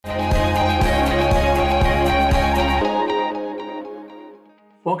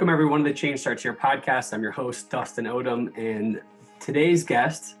Welcome everyone to the Change Starts Here podcast. I'm your host, Dustin Odom, and today's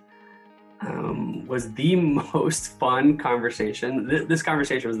guest was the most fun conversation. This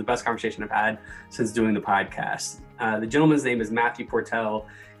conversation was the best conversation I've had since doing the podcast. The gentleman's name is Matthew Portell.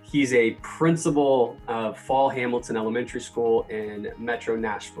 He's a principal of Fall Hamilton Elementary School in Metro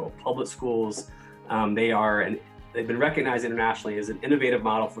Nashville Public Schools. They've been recognized internationally as an innovative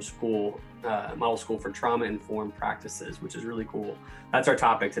model school for trauma-informed practices, which is really cool. That's our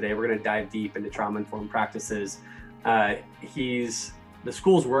topic today. We're going to dive deep into trauma-informed practices. The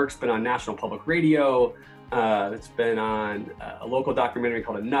school's work's been on National Public Radio. It's been on a local documentary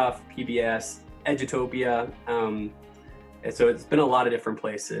called Enough, PBS, Edutopia. And so it's been a lot of different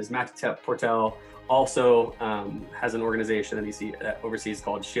places. Matthew Portell also has an organization that oversees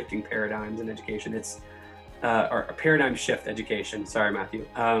called Shifting Paradigms in Education. It's or a paradigm shift education. Sorry, Matthew.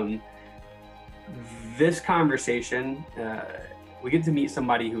 This conversation, we get to meet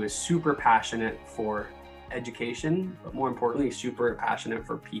somebody who is super passionate for education, but more importantly, super passionate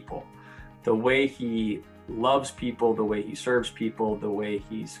for people. The way he loves people, the way he serves people, the way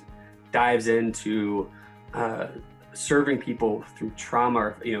he dives into serving people through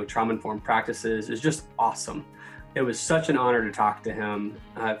trauma, trauma-informed practices is just awesome. It was such an honor to talk to him.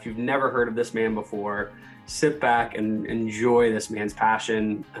 If you've never heard of this man before, sit back and enjoy this man's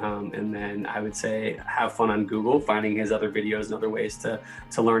passion. And then I would say have fun on Google, finding his other videos and other ways to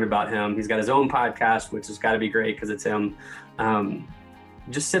learn about him. He's got his own podcast, which has got to be great because it's him.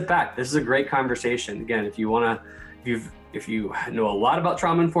 Just sit back. This is a great conversation. Again, if you know a lot about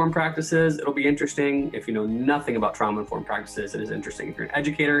trauma-informed practices, it'll be interesting. If you know nothing about trauma-informed practices, it is interesting. If you're an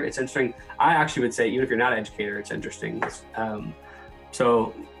educator, it's interesting. I actually would say, even if you're not an educator, it's interesting.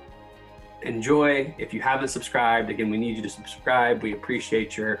 So enjoy. If you haven't subscribed, again, we need you to subscribe. We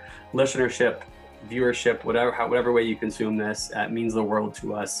appreciate your listenership, viewership, whatever way you consume this. It means the world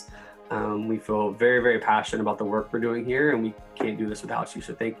to us. We feel very, very passionate about the work we're doing here, and we can't do this without you.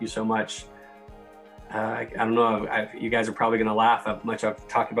 So thank you so much. I don't know, you guys are probably going to laugh at how much I've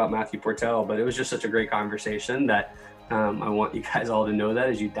talked about Matthew Portell, but it was just such a great conversation that I want you guys all to know that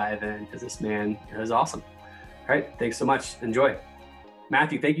as you dive in, because this man is awesome. All right, thanks so much. Enjoy.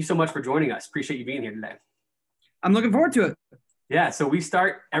 Matthew, thank you so much for joining us. Appreciate you being here today. I'm looking forward to it. Yeah, so we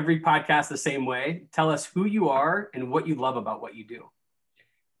start every podcast the same way. Tell us who you are and what you love about what you do.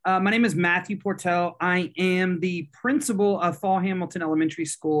 My name is Matthew Portell. I am the principal of Fall Hamilton Elementary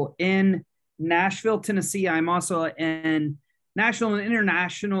School in Nashville, Tennessee. I'm also an national and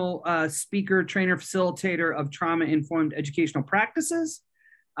international speaker, trainer, facilitator of trauma-informed educational practices.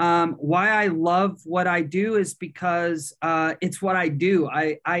 Why I love what I do is because it's what I do.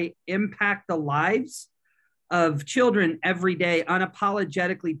 I impact the lives of children every day,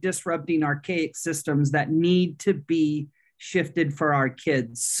 unapologetically disrupting archaic systems that need to be shifted for our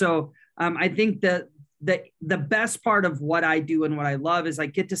kids. So I think that the best part of what I do and what I love is I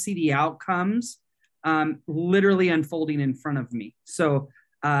get to see the outcomes literally unfolding in front of me. So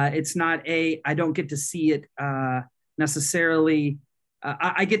it's not I don't get to see it necessarily.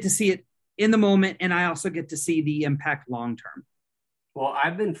 I get to see it in the moment, and I also get to see the impact long-term. Well,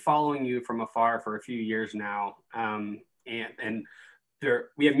 I've been following you from afar for a few years now. And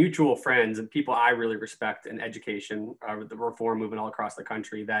we have mutual friends and people I really respect in education, the reform movement all across the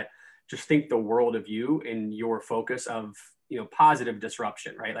country, that just think the world of you and your focus of, positive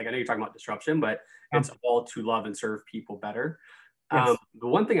disruption, right? Like, I know you're talking about disruption, but it's all to love and serve people better. Yes. The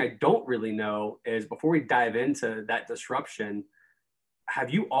one thing I don't really know is, before we dive into that disruption, have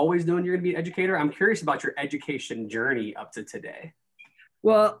you always known you're going to be an educator? I'm curious about your education journey up to today.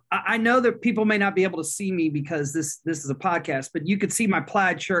 Well, I know that people may not be able to see me because this is a podcast, but you could see my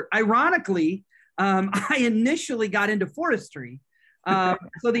plaid shirt. Ironically, I initially got into forestry.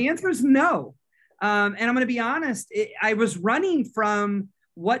 So the answer is no. And I'm going to be honest, I was running from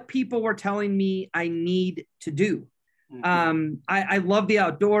what people were telling me I need to do. Mm-hmm. I love the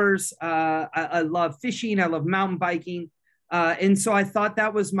outdoors. I love fishing. I love mountain biking. And so I thought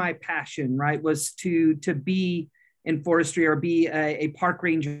that was my passion, right? Was to be in forestry or be a park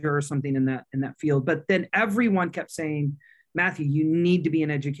ranger or something in that field. But then everyone kept saying, Matthew, you need to be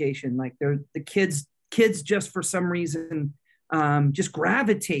in education. Like, the kids just for some reason just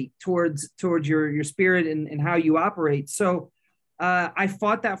gravitate towards your spirit and how you operate. So I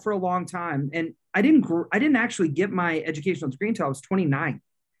fought that for a long time, and I didn't actually get my educational degree until I was 29.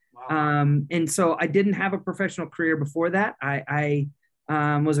 Wow. And so I didn't have a professional career before that. I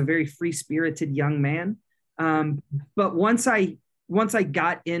was a very free-spirited young man. But once I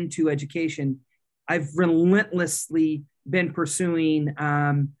got into education, I've relentlessly been pursuing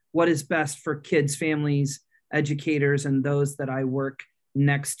what is best for kids, families, educators, and those that I work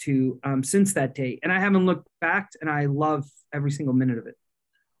next to since that day. And I haven't looked back, and I love every single minute of it.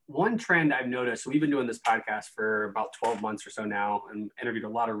 One trend I've noticed, so we've been doing this podcast for about 12 months or so now and interviewed a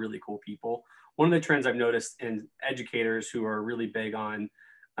lot of really cool people. One of the trends I've noticed in educators who are really big on,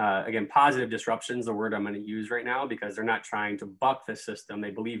 again, positive disruption is the word I'm going to use right now, because they're not trying to buck the system.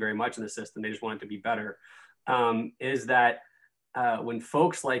 They believe very much in the system. They just want it to be better. Is that when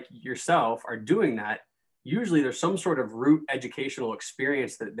folks like yourself are doing that, usually there's some sort of root educational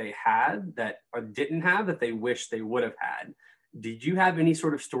experience that they had that or didn't have that they wish they would have had. Did you have any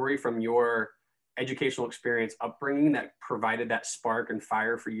sort of story from your educational experience upbringing that provided that spark and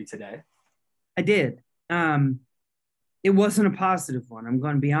fire for you today? I did. It wasn't a positive one. I'm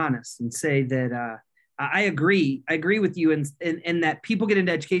going to be honest and say that I agree. I agree with you in that people get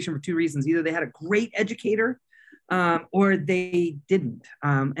into education for two reasons. Either they had a great educator or they didn't.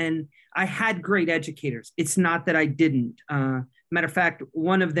 And I had great educators. It's not that I didn't. Matter of fact,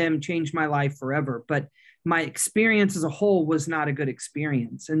 one of them changed my life forever, but my experience as a whole was not a good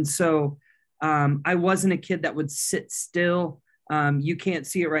experience. And so I wasn't a kid that would sit still. You can't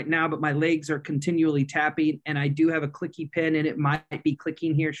see it right now, but my legs are continually tapping, and I do have a clicky pen, and it might be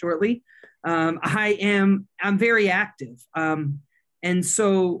clicking here shortly. I'm very active. And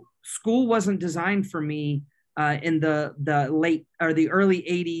so school wasn't designed for me in the late or the early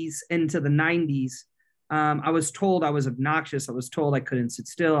 80s into the 90s. I was told I was obnoxious. I was told I couldn't sit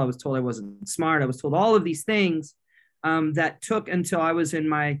still. I was told I wasn't smart. I was told all of these things that took until I was in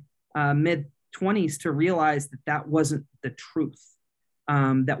my mid 20s to realize that that wasn't the truth.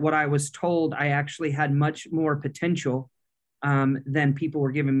 That what I was told, I actually had much more potential than people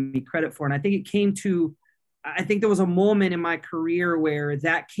were giving me credit for. And I think there was a moment in my career where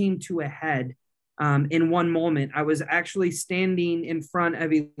that came to a head. In one moment, I was actually standing in front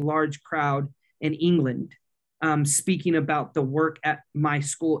of a large crowd in England, speaking about the work at my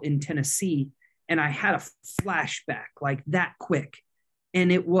school in Tennessee. And I had a flashback like that quick.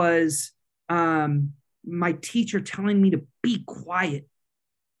 And it was my teacher telling me to be quiet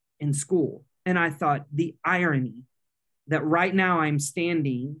in school. And I thought, the irony that right now I'm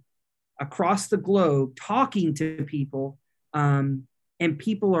standing across the globe talking to people, and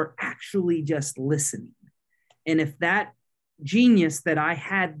people are actually just listening. And if that genius that I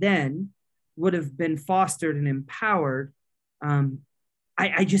had then would have been fostered and empowered,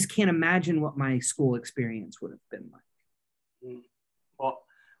 I just can't imagine what my school experience would have been like. Well,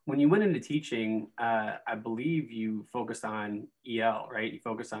 when you went into teaching, I believe you focused on EL, right? You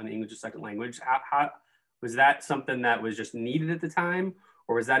focused on English as a second language. How was that something that was just needed at the time,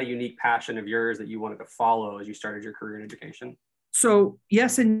 or was that a unique passion of yours that you wanted to follow as you started your career in education? So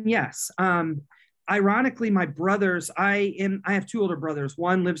yes and yes. Ironically, my brothers, I have two older brothers.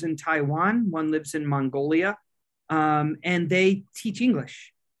 One lives in Taiwan, one lives in Mongolia, and they teach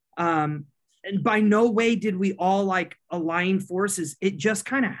English. And by no way did we all like align forces. It just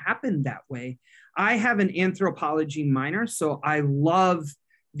kind of happened that way. I have an anthropology minor, so I love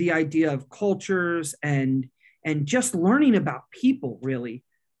the idea of cultures and just learning about people, really.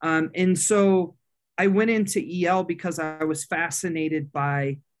 And so I went into EL because I was fascinated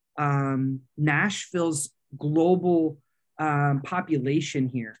by Nashville's global population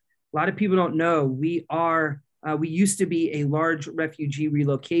here. A lot of people don't know we used to be a large refugee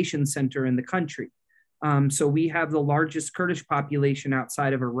relocation center in the country. So we have the largest Kurdish population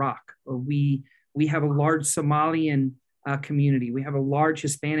outside of Iraq. We have a large Somalian community. We have a large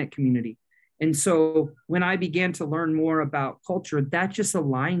Hispanic community. And so when I began to learn more about culture, that just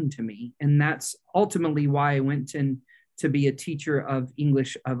aligned to me. And that's ultimately why I went to be a teacher of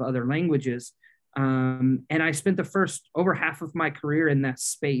English of other languages. And I spent the first over half of my career in that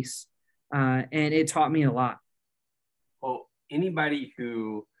space. And it taught me a lot. Well, anybody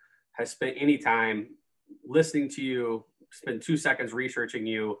who has spent any time listening to you, spend 2 seconds researching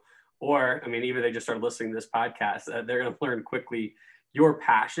you, or, I mean, even they just started listening to this podcast, they're going to learn quickly your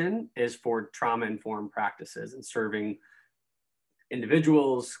passion is for trauma-informed practices and serving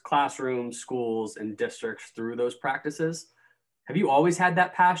individuals, classrooms, schools, and districts through those practices. Have you always had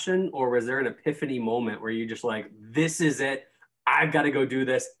that passion, or was there an epiphany moment where you just like, this is it, I've got to go do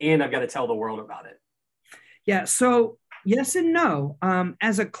this, and I've got to tell the world about it? Yeah, so yes and no.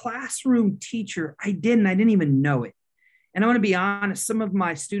 As a classroom teacher, I didn't even know it. And I want to be honest, some of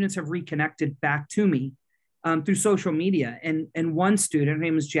my students have reconnected back to me through social media. And one student, her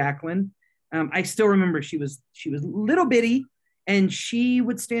name is Jacqueline. I still remember she was little bitty, and she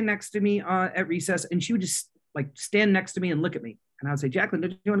would stand next to me at recess, and she would just like stand next to me and look at me. And I would say, Jacqueline, do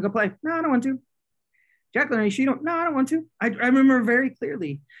you want to go play? No, I don't want to. Jacqueline, she don't, no, I don't want to. I remember very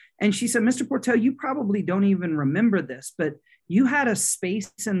clearly. And she said, Mr. Portell, you probably don't even remember this, but you had a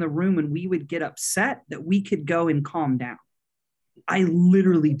space in the room when we would get upset that we could go and calm down. I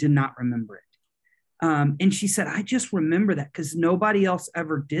literally did not remember it. And she said, I just remember that because nobody else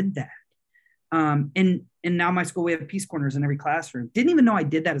ever did that. And now my school, we have peace corners in every classroom. Didn't even know I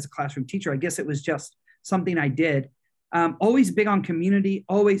did that as a classroom teacher. I guess it was just something I did. Always big on community,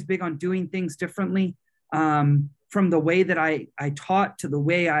 always big on doing things differently. From the way that I taught to the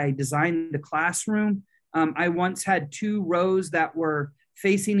way I designed the classroom. I once had 2 rows that were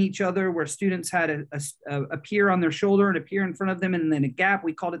facing each other where students had a peer on their shoulder and a peer in front of them and then a gap.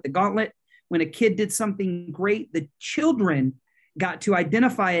 We called it the gauntlet. When a kid did something great, the children got to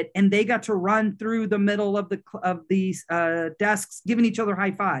identify it and they got to run through the middle of these desks, giving each other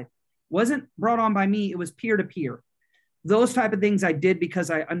high five. Wasn't brought on by me. It was peer to peer. Those type of things I did because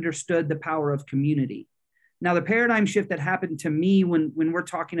I understood the power of community. Now, the paradigm shift that happened to me when we're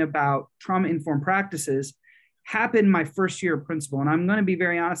talking about trauma-informed practices happened my first year of principal. And I'm going to be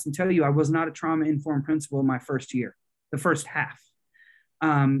very honest and tell you, I was not a trauma-informed principal my first year, the first half.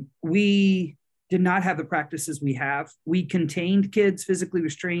 We did not have the practices we have. We contained kids, physically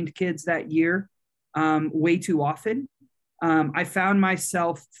restrained kids that year way too often. I found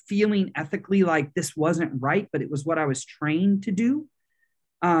myself feeling ethically like this wasn't right, but it was what I was trained to do.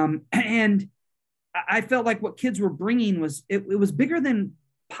 And I felt like what kids were bringing was, it was bigger than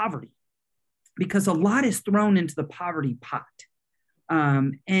poverty because a lot is thrown into the poverty pot.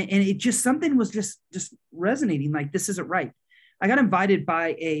 And it just, something was just resonating like, this isn't right. I got invited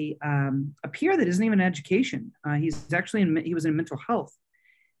by a peer that isn't even in education. He's actually he was in mental health.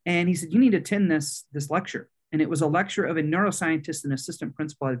 And he said, you need to attend this lecture. And it was a lecture of a neuroscientist and assistant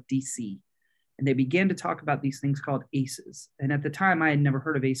principal out of DC. And they began to talk about these things called ACEs. And at the time, I had never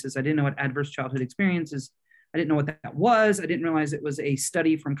heard of ACEs. I didn't know what adverse childhood experiences. I didn't know what that was. I didn't realize it was a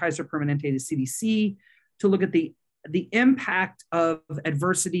study from Kaiser Permanente to CDC to look at the impact of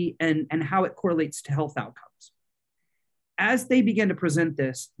adversity and how it correlates to health outcomes. As they began to present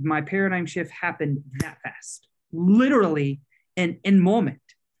this, my paradigm shift happened that fast, literally in moment.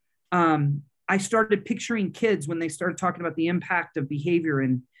 I started picturing kids when they started talking about the impact of behavior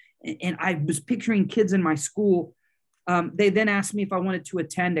and I was picturing kids in my school. They then asked me if I wanted to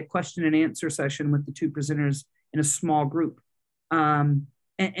attend a question and answer session with the 2 presenters in a small group. And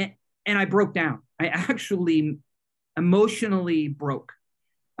I broke down. I actually emotionally broke.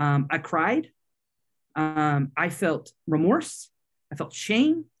 I cried. I felt remorse. I felt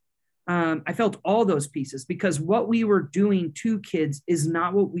shame. I felt all those pieces because what we were doing to kids is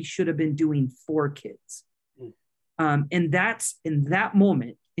not what we should have been doing for kids. And that's in that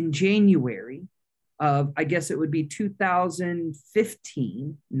moment, in January of, I guess it would be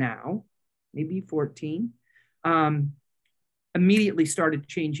 2015 now, maybe 14, immediately started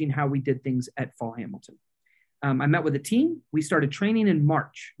changing how we did things at Fall Hamilton. I met with a team. We started training in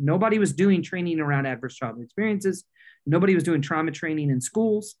March. Nobody was doing training around adverse childhood experiences. Nobody was doing trauma training in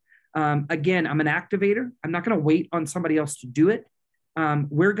schools. Again, I'm an activator. I'm not going to wait on somebody else to do it.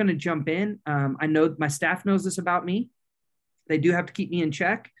 We're going to jump in. I know my staff knows this about me. They do have to keep me in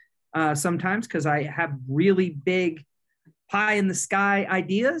check sometimes because I have really big pie in the sky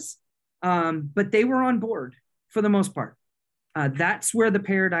ideas, but they were on board for the most part. That's where the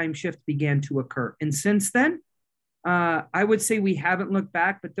paradigm shift began to occur. And since then, I would say we haven't looked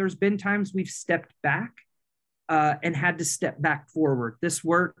back, but there's been times we've stepped back and had to step back forward. This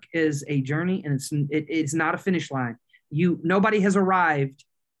work is a journey and it's not a finish line. Nobody has arrived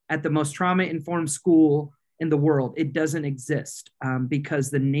at the most trauma-informed school in the world. It doesn't exist because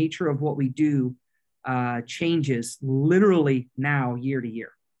the nature of what we do changes literally now year to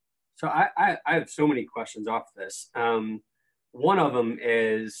year. So I have so many questions off this. One of them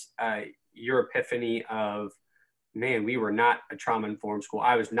is your epiphany of, man, we were not a trauma-informed school.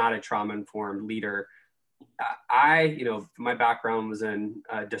 I was not a trauma-informed leader. My background was in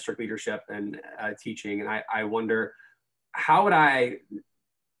district leadership and teaching. And I wonder, how would I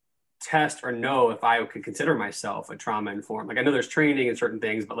test or know if I could consider myself a trauma-informed? Like, I know there's training and certain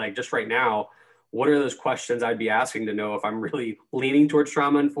things, but like just right now, what are those questions I'd be asking to know if I'm really leaning towards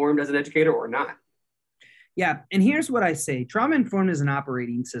trauma-informed as an educator or not? Yeah. And here's what I say. Trauma-informed is an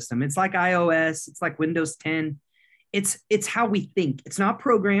operating system. It's like iOS. It's like Windows 10. It's how we think. It's not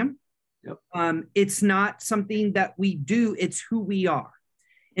program. Yep. It's not something that we do. It's who we are.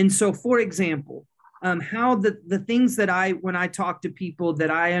 And so, for example, how the things that when I talk to people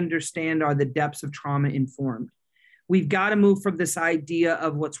that I understand are the depths of trauma-informed, we've got to move from this idea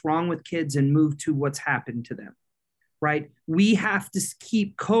of what's wrong with kids and move to what's happened to them. right? We have to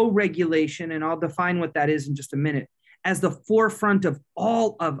keep co-regulation, and I'll define what that is in just a minute, as the forefront of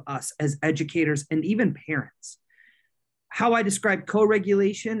all of us as educators and even parents. How I describe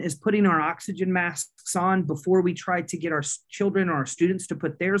co-regulation is putting our oxygen masks on before we try to get our children or our students to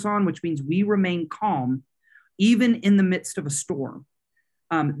put theirs on, which means we remain calm even in the midst of a storm.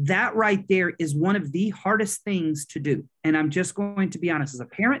 That right there is one of the hardest things to do. And I'm just going to be honest, as a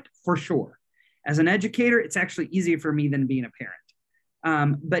parent, for sure. As an educator, it's actually easier for me than being a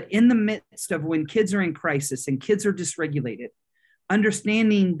parent. But in the midst of when kids are in crisis and kids are dysregulated,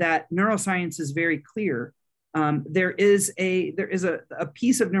 understanding that neuroscience is very clear. There is a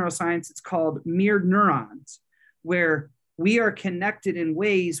piece of neuroscience, it's called mirrored neurons, where we are connected in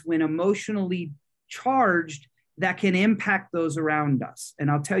ways when emotionally charged that can impact those around us. And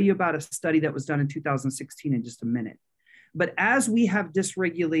I'll tell you about a study that was done in 2016 in just a minute. But as we have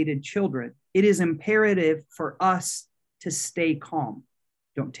dysregulated children, it is imperative for us to stay calm.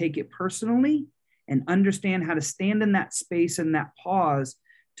 Don't take it personally, and understand how to stand in that space and that pause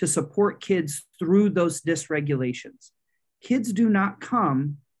to support kids through those dysregulations. Kids do not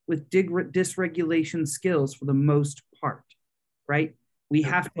come with dysregulation skills for the most part, right? We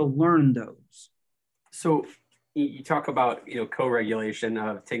have to learn those. So you talk about, co-regulation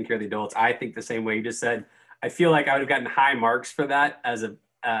of taking care of the adults. I think the same way you just said. I feel like I would have gotten high marks for that as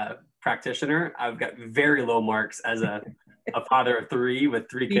a practitioner. I've got very low marks as a father of three with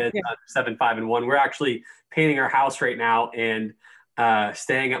three kids, 7, 5, and 1. We're actually painting our house right now and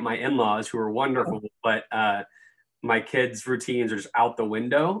staying at my in-laws, who are wonderful, but my kids' routines are just out the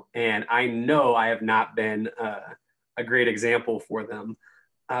window. And I know I have not been a great example for them.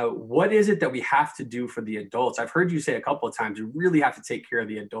 What is it that we have to do for the adults? I've heard you say a couple of times, you really have to take care of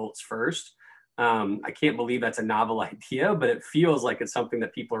the adults first. I can't believe that's a novel idea, but it feels like it's something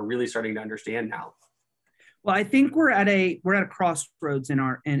that people are really starting to understand now. Well, I think we're at a crossroads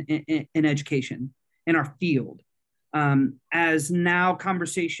in education, in our field. As now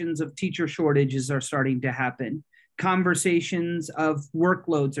conversations of teacher shortages are starting to happen, conversations of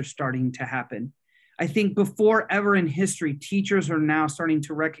workloads are starting to happen. I think before ever in history, teachers are now starting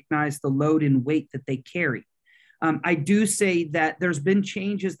to recognize the load and weight that they carry. I do say that there's been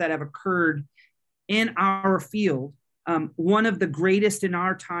changes that have occurred in our field. One of the greatest in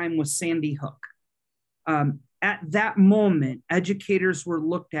our time was Sandy Hook. At that moment, educators were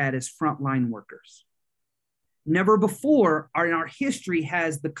looked at as frontline workers. Never before in our history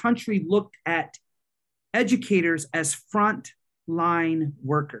has the country looked at educators as frontline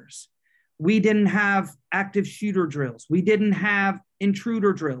workers. We didn't have active shooter drills. We didn't have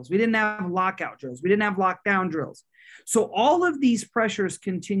intruder drills. We didn't have lockout drills. We didn't have lockdown drills. So all of these pressures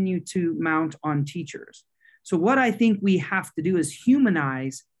continue to mount on teachers. So what I think we have to do is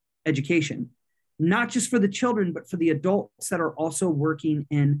humanize education, not just for the children, but for the adults that are also working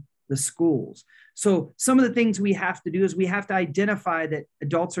in the schools. So some of the things we have to do is we have to identify that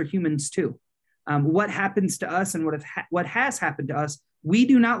adults are humans too. What happens to us and what has happened to us, we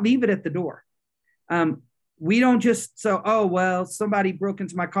do not leave it at the door. We don't just somebody broke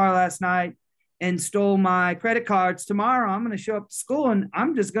into my car last night and stole my credit cards. Tomorrow I'm going to show up to school and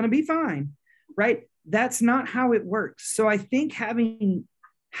I'm just going to be fine, right? That's not how it works. So I think having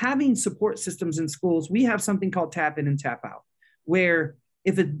support systems in schools, we have something called tap in and tap out, where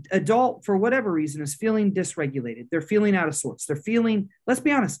if an adult, for whatever reason, is feeling dysregulated, they're feeling out of sorts, they're feeling, let's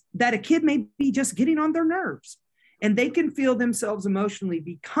be honest, that a kid may be just getting on their nerves, and they can feel themselves emotionally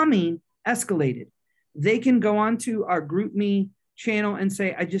becoming escalated. They can go onto our GroupMe channel and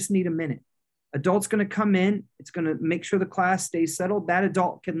say, I just need a minute. Adult's going to come in. It's going to make sure the class stays settled. That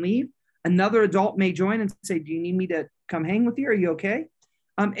adult can leave. Another adult may join and say, do you need me to come hang with you? Are you okay?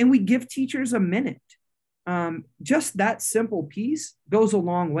 And we give teachers a minute. Just that simple piece goes a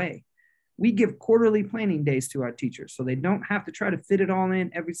long way. We give quarterly planning days to our teachers so they don't have to try to fit it all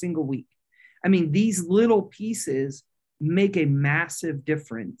in every single week. I mean, these little pieces make a massive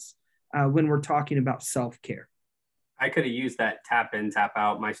difference when we're talking about self-care. I could have used that tap in, tap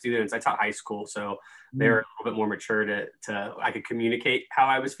out. My students, I taught high school, so they're a little bit more mature to I could communicate how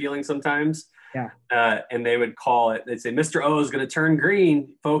I was feeling sometimes. Yeah. And they would call it, they'd say, Mr. O is going to turn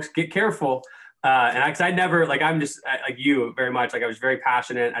green. Folks, get careful. And I never, I'm just like you very much, I was very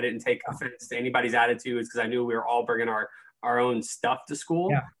passionate. I didn't take offense to anybody's attitudes because I knew we were all bringing our own stuff to school.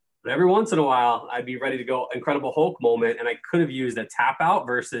 Yeah. But every once in a while, I'd be ready to go Incredible Hulk moment, and I could have used a tap out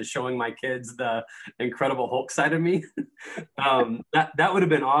versus showing my kids the Incredible Hulk side of me. That would have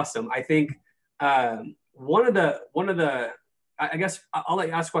been awesome. I think one of the I guess I'll let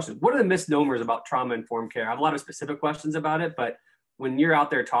you ask a question. What are the misnomers about trauma-informed care? I have a lot of specific questions about it, but when you're out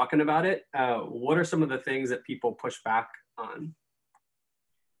there talking about it, what are some of the things that people push back on?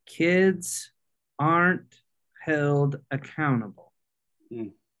 Kids aren't held accountable.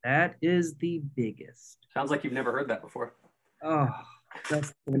 That is the biggest. Sounds like you've never heard that before. Oh,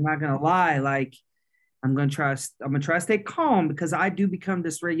 I'm not gonna lie. Like, I'm gonna try to stay calm, because I do become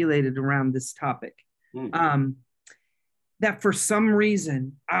dysregulated around this topic. That for some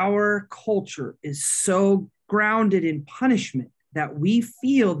reason our culture is so grounded in punishment that we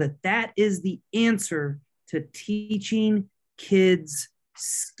feel that that is the answer to teaching kids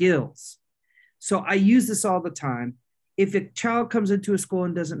skills. So I use this all the time. If a child comes into a school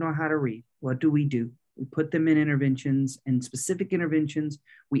and doesn't know how to read, what do? We put them in interventions, and specific interventions.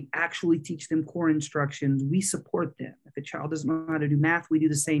 We actually teach them core instructions. We support them. If a child doesn't know how to do math, we do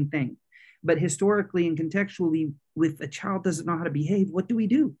the same thing. But historically and contextually, if a child doesn't know how to behave, what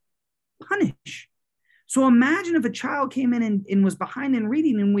do? Punish. So imagine if a child came in and was behind in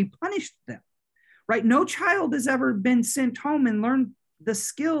reading and we punished them, right? No child has ever been sent home and learned the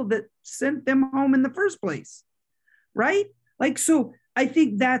skill that sent them home in the first place, right? Like, so I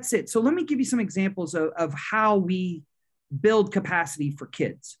think that's it. So let me give you some examples of how we build capacity for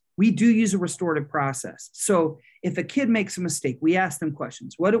kids. We do use a restorative process. So if a kid makes a mistake, we ask them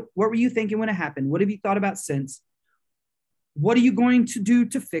questions. What were you thinking when it happened? What have you thought about since? What are you going to do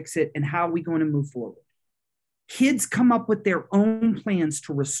to fix it? And how are we going to move forward? Kids come up with their own plans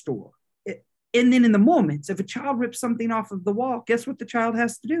to restore. And then in the moments, if a child rips something off of the wall, guess what the child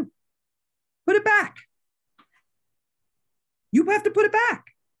has to do? Put it back. You have to put it back.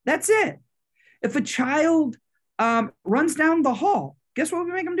 That's it. If a child runs down the hall, guess what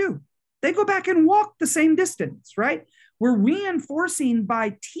we make them do? They go back and walk the same distance, right? We're reinforcing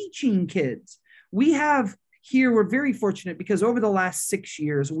by teaching kids. We're very fortunate because over the last 6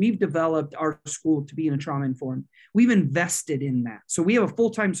 years, we've developed our school to be in a trauma-informed. We've invested in that. So we have a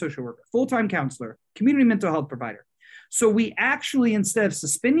full-time social worker, full-time counselor, community mental health provider. So we actually, instead of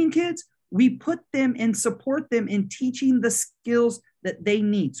suspending kids, we put them and support them in teaching the skills that they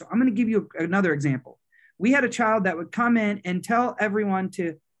need. So I'm going to give you another example. We had a child that would come in and tell everyone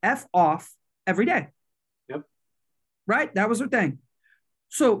to F off every day. Yep. Right? That was her thing.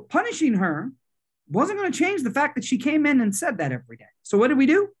 So punishing her wasn't going to change the fact that she came in and said that every day. So what did we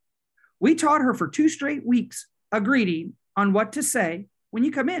do? We taught her for 2 straight weeks a greeting on what to say when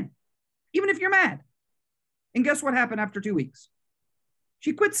you come in, even if you're mad. And guess what happened after 2 weeks?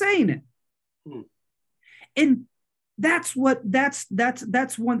 She quit saying it. And that's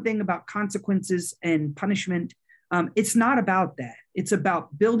one thing about consequences and punishment. It's not about that. It's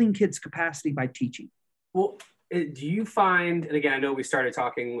about building kids' capacity by teaching. Well, do you find, and again, I know we started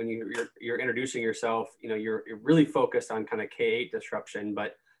talking when you're introducing yourself, you're really focused on kind of K-8 disruption,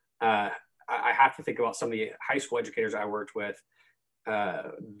 but I have to think about some of the high school educators I worked with,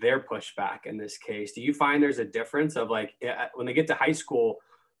 their pushback in this case. Do you find there's a difference of like, when they get to high school,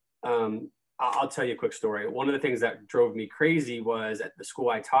 I'll tell you a quick story. One of the things that drove me crazy was at the school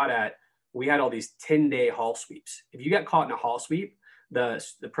I taught at, we had all these 10-day hall sweeps. If you got caught in a hall sweep, the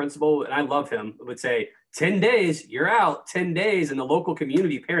principal, and I love him, would say, 10 days, you're out, 10 days. And the local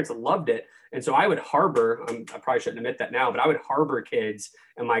community parents loved it. And so I would harbor, I probably shouldn't admit that now, but I would harbor kids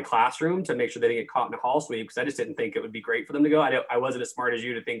in my classroom to make sure they didn't get caught in a hall sweep, because I just didn't think it would be great for them to go. I wasn't as smart as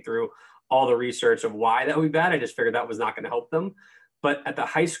you to think through all the research of why that would be bad. I just figured that was not going to help them. But at the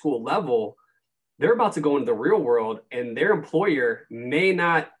high school level, they're about to go into the real world, and their employer may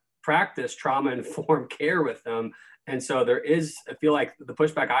not practice trauma-informed care with them. And so I feel like the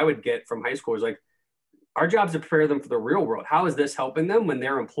pushback I would get from high school is like, our job is to prepare them for the real world. How is this helping them when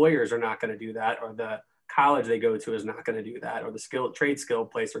their employers are not going to do that, or the college they go to is not going to do that, or the trade skill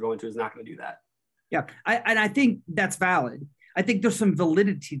place they're going to is not going to do that? Yeah, I think that's valid. I think there's some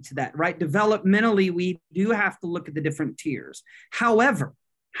validity to that, right? Developmentally, we do have to look at the different tiers. However,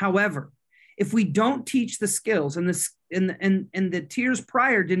 if we don't teach the skills, and the tiers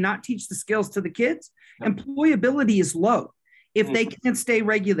prior did not teach the skills to the kids, employability is low. If they can't stay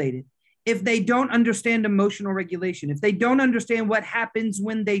regulated, if they don't understand emotional regulation, if they don't understand what happens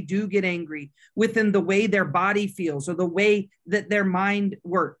when they do get angry within the way their body feels or the way that their mind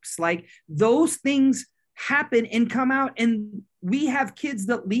works, like those things happen and come out. And we have kids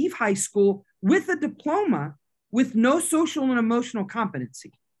that leave high school with a diploma with no social and emotional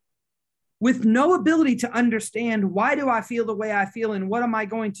competency, with no ability to understand, why do I feel the way I feel and what am I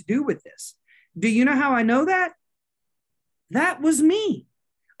going to do with this? Do you know how I know that? That was me.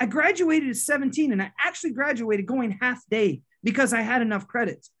 I graduated at 17, and I actually graduated going half day because I had enough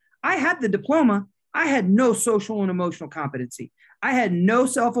credits. I had the diploma. I had no social and emotional competency. I had no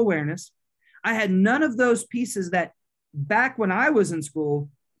self-awareness. I had none of those pieces that back when I was in school,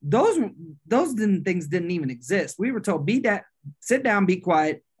 things didn't even exist. We were told, sit down, be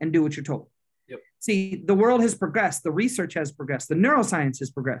quiet, and do what you're told. Yep. See, the world has progressed. The research has progressed. The neuroscience has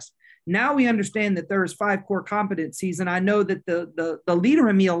progressed. Now we understand that there's 5 core competencies, and I know that the leader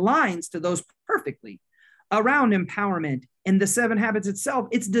in me aligns to those perfectly around empowerment. And the 7 habits itself,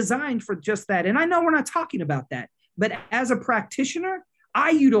 it's designed for just that. And I know we're not talking about that, but as a practitioner,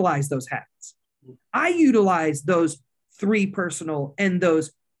 I utilize those habits. I utilize those 3 personal and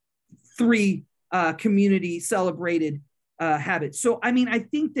those 3 community celebrated habits. So, I mean, I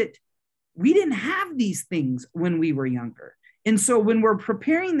think that we didn't have these things when we were younger. And so when we're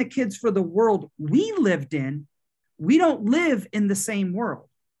preparing the kids for the world we lived in, we don't live in the same world.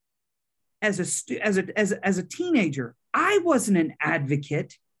 As a teenager, I wasn't an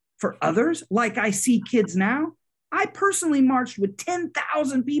advocate for others like I see kids now. I personally marched with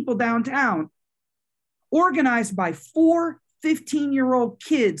 10,000 people downtown, organized by 4 15-year-old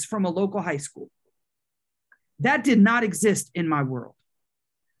kids from a local high school. That did not exist in my world.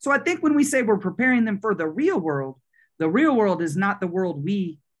 So I think when we say we're preparing them for the real world is not the world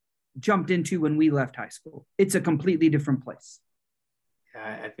we jumped into when we left high school. It's a completely different place.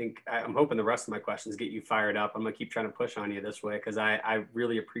 I think I'm hoping the rest of my questions get you fired up. I'm going to keep trying to push on you this way because I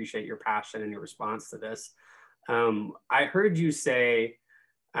really appreciate your passion and your response to this. I heard you say,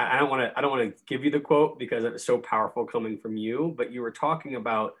 I don't want to give you the quote because it was so powerful coming from you, but you were talking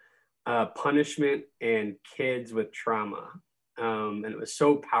about punishment and kids with trauma. And it was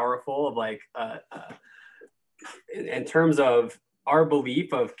so powerful of like, in terms of our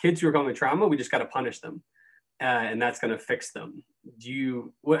belief of kids who are going with trauma, we just got to punish them. And that's going to fix them.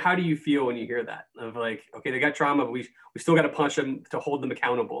 How do you feel when you hear that? Of like, okay, they got trauma, but we still got to punish them to hold them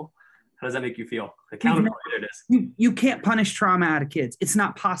accountable. How does that make you feel? Accountability it is. You can't punish trauma out of kids. It's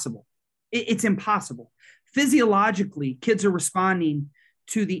not possible. It's impossible. Physiologically, kids are responding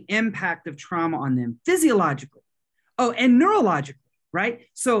to the impact of trauma on them. Physiologically. Oh, and neurologically, right?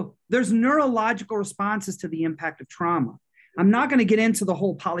 So there's neurological responses to the impact of trauma. I'm not going to get into the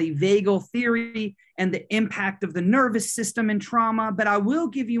whole polyvagal theory and the impact of the nervous system and trauma, but I will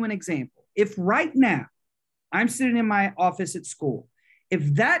give you an example. If right now I'm sitting in my office at school,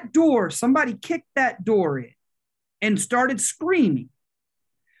 if somebody kicked that door in and started screaming,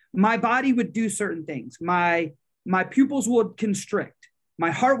 my body would do certain things. My pupils would constrict.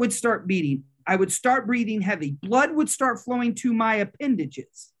 My heart would start beating. I would start breathing heavy. Blood would start flowing to my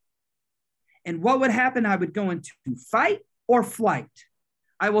appendages. And what would happen? I would go into fight or flight.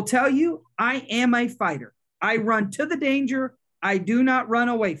 I will tell you, I am a fighter. I run to the danger. I do not run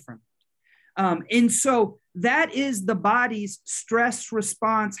away from it. And so that is the body's stress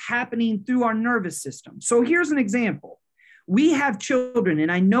response happening through our nervous system. So here's an example. We have children,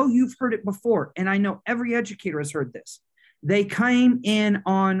 and I know you've heard it before, and I know every educator has heard this. They came in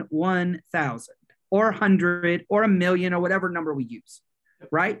on 1,000 or 100 or 1,000,000 or whatever number we use,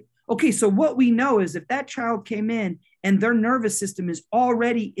 right? Okay, so what we know is if that child came in and their nervous system is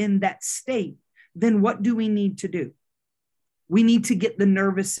already in that state, then what do we need to do? We need to get the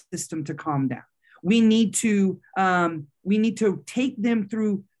nervous system to calm down. We need to take them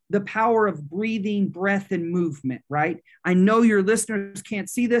through the power of breathing, breath, and movement, right? I know your listeners can't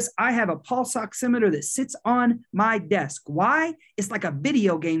see this. I have a pulse oximeter that sits on my desk. Why? It's like a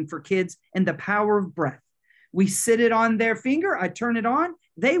video game for kids and the power of breath. We sit it on their finger. I turn it on.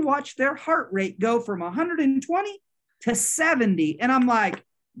 They watch their heart rate go from 120 to 70. And I'm like,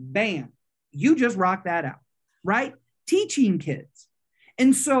 bam, you just rock that out, right? Teaching kids.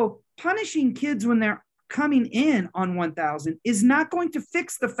 And so punishing kids when they're coming in on 1,000 is not going to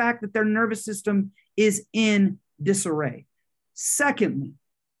fix the fact that their nervous system is in disarray. Secondly,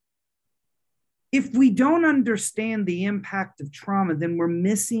 if we don't understand the impact of trauma, then we're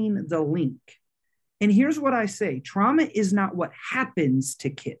missing the link. And here's what I say. Trauma is not what happens to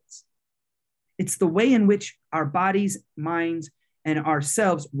kids. It's the way in which our bodies, minds, and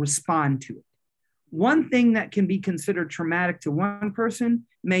ourselves respond to it. One thing that can be considered traumatic to one person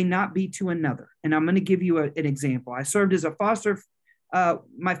may not be to another. And I'm going to give you an example. I served as a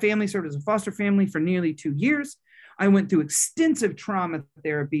my family served as a foster family for nearly 2 years. I went through extensive trauma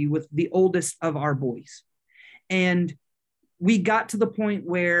therapy with the oldest of our boys. And we got to the point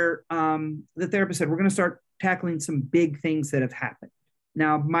where the therapist said, we're going to start tackling some big things that have happened.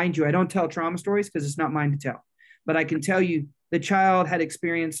 Now, mind you, I don't tell trauma stories because it's not mine to tell. But I can tell you the child had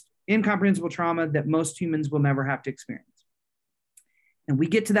experienced incomprehensible trauma that most humans will never have to experience. And we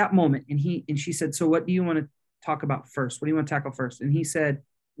get to that moment and she said, so what do you want to talk about first? What do you want to tackle first? And he said,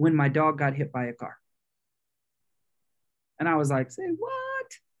 when my dog got hit by a car. And I was like, say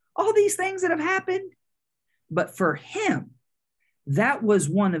what? All these things that have happened? But for him, that was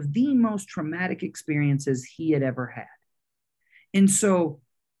one of the most traumatic experiences he had ever had. And so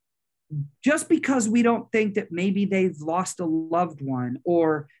just because we don't think that maybe they've lost a loved one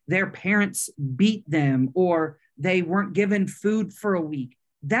or their parents beat them or they weren't given food for a week,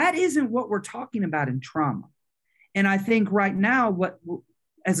 that isn't what we're talking about in trauma. And I think right now,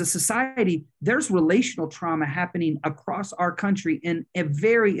 as a society, there's relational trauma happening across our country in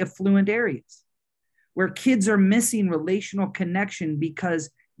very affluent areas where kids are missing relational connection because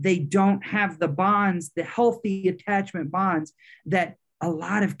they don't have the bonds, the healthy attachment bonds that a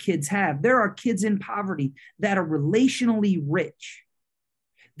lot of kids have. There are kids in poverty that are relationally rich.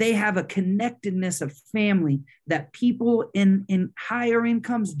 They have a connectedness of family that people in higher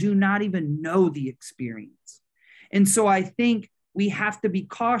incomes do not even know the experience. And so I think we have to be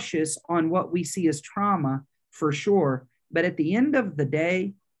cautious on what we see as trauma for sure. But at the end of the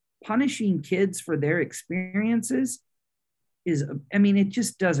day, punishing kids for their experiences it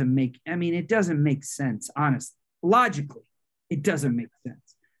just doesn't make, it doesn't make sense, honestly. Logically, it doesn't make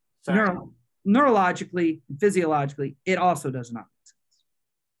sense. Neurologically, physiologically, it also does not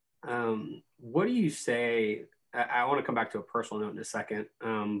make sense. What do you say? I want to come back to a personal note in a second,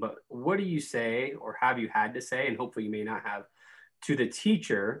 but what do you say, or have you had to say, and hopefully you may not have, to the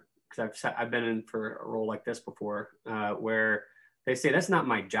teacher, because I've been in for a role like this before, where they say, that's not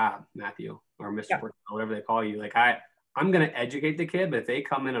my job, Matthew, or Mr. Portell, whatever they call you. Like, I'm going to educate the kid, but if they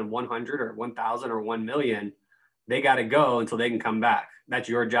come in on 100 or 1,000 or 1 million, they got to go until they can come back. That's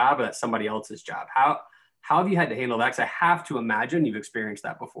your job, or that's somebody else's job. How have you had to handle that? Because I have to imagine you've experienced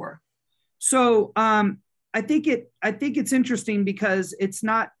that before. So I think it's interesting because it's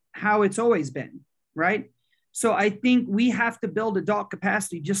not how it's always been, right? So I think we have to build adult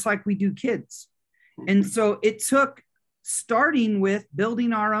capacity just like we do kids. And so it took starting with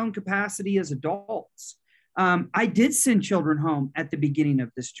building our own capacity as adults. I did send children home at the beginning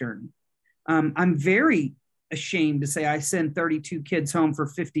of this journey. I'm very ashamed to say I sent 32 kids home for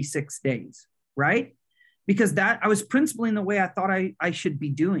 56 days, right? Because I was principling the way I thought I should be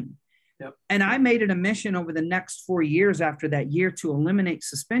doing. Yep. And I made it a mission over the next 4 years after that year to eliminate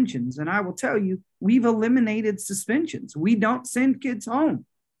suspensions. And I will tell you, we've eliminated suspensions. We don't send kids home.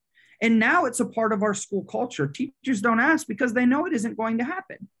 And now it's a part of our school culture. Teachers don't ask because they know it isn't going to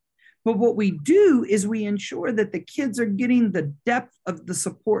happen. But what we do is we ensure that the kids are getting the depth of the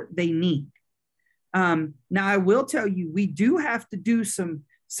support they need. Now, I will tell you, we do have to do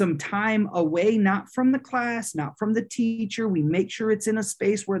some time away, not from the class, not from the teacher. We make sure it's in a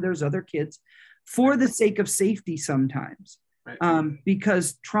space where there's other kids for the sake of safety sometimes, right.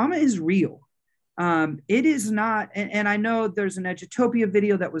 Because trauma is real. It is not, and I know there's an Edutopia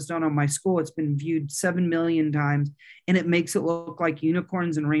video that was done on my school. It's been viewed 7 million times, and it makes it look like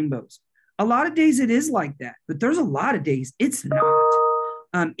unicorns and rainbows. A lot of days it is like that, but there's a lot of days it's not.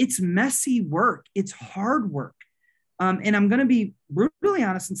 It's messy work. It's hard work. And I'm going to be brutally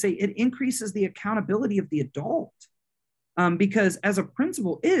honest and say it increases the accountability of the adult. Because as a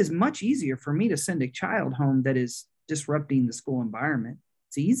principal, it is much easier for me to send a child home that is disrupting the school environment.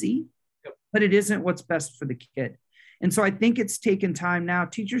 It's easy, but it isn't what's best for the kid. And so I think it's taken time now.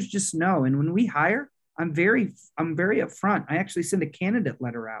 Teachers just know. And when we hire, I'm very upfront. I actually send a candidate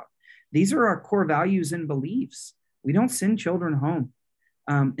letter out. These are our core values and beliefs. We don't send children home.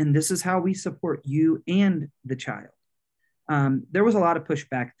 And this is how we support you and the child. There was a lot of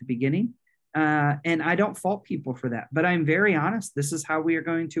pushback at the beginning, and I don't fault people for that, but I'm very honest. This is how we are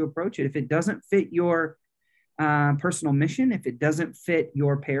going to approach it. If it doesn't fit your personal mission, if it doesn't fit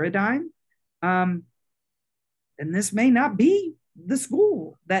your paradigm, then this may not be the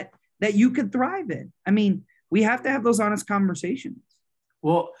school that you could thrive in. I mean, we have to have those honest conversations.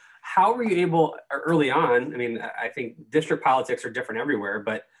 Well, how were you able early on? I mean, I think district politics are different everywhere,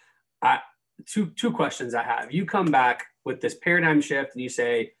 but two questions I have. You come back with this paradigm shift and you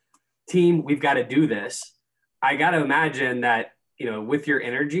say, team, we've got to do this. I got to imagine that, with your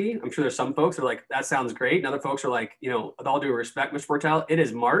energy, I'm sure there's some folks that are like, that sounds great. And other folks are like, with all due respect, Mr. Portell, it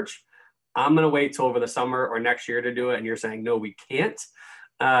is March. I'm going to wait till over the summer or next year to do it. And you're saying, no, we can't.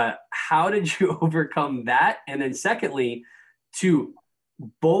 How did you overcome that? And then secondly, to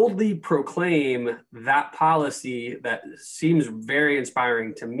boldly proclaim that policy that seems very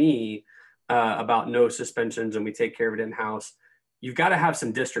inspiring to me, about no suspensions and we take care of it in-house. You've got to have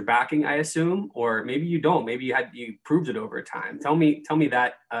some district backing, I assume, or maybe you don't. Maybe you proved it over time. Tell me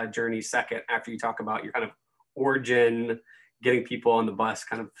that journey second after you talk about your kind of origin, getting people on the bus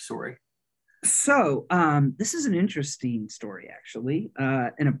kind of story. So this is an interesting story, actually.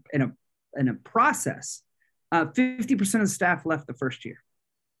 In a process, 50% of the staff left the first year.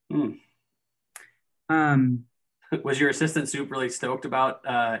 Um, Was your assistant soup really stoked about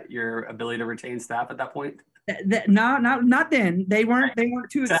your ability to retain staff at that point? no, not then. They weren't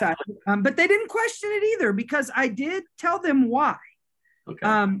too excited, Exactly. but they didn't question it either because I did tell them why. Okay.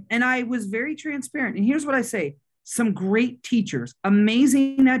 And I was very transparent. And here's what I say: some great teachers,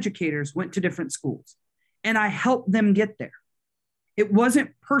 amazing educators went to different schools, and I helped them get there. It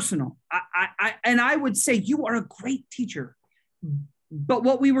wasn't personal. I would say you are a great teacher, but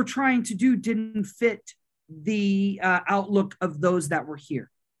what we were trying to do didn't fit the outlook of those that were here.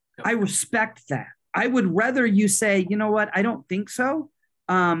 Yep. I respect that. I would rather you say, you know what, I don't think so.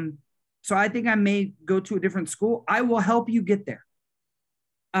 So I think I may go to a different school. I will help you get there.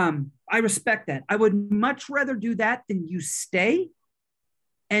 I respect that. I would much rather do that than you stay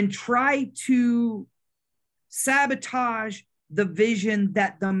and try to sabotage the vision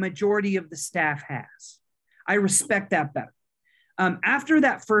that the majority of the staff has. I respect that better. After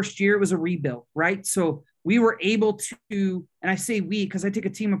that first year, it was a rebuild, right? So we were able to, and I say we because I take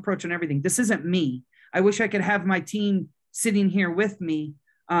a team approach on everything. This isn't me. I wish I could have my team sitting here with me,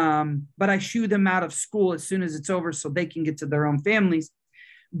 but I shoo them out of school as soon as it's over so they can get to their own families.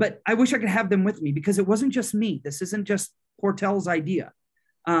 But I wish I could have them with me because it wasn't just me. This isn't just Portel's idea.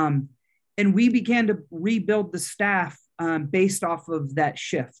 And we began to rebuild the staff based off of that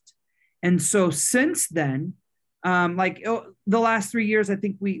shift. And so since then, the last 3 years, I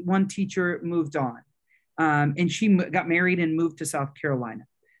think one teacher moved on and she got married and moved to South Carolina.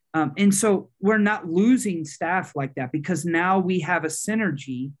 And so we're not losing staff like that because now we have a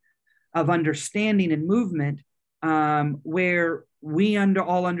synergy of understanding and movement where we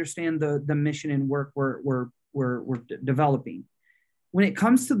all understand the mission and work we're developing. When it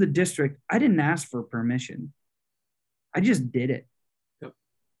comes to the district, I didn't ask for permission. I just did it. Yep.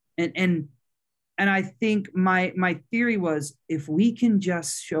 And I think my theory was if we can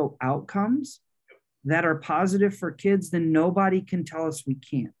just show outcomes that are positive for kids, then nobody can tell us we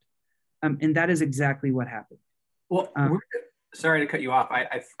can't. And that is exactly what happened. Well, sorry to cut you off.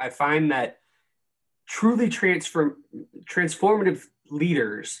 I find that truly transformative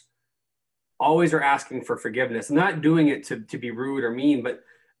leaders always are asking for forgiveness, not doing it to be rude or mean, but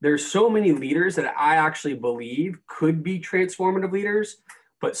there's so many leaders that I actually believe could be transformative leaders,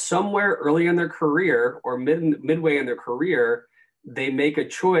 but somewhere early in their career or midway in their career, they make a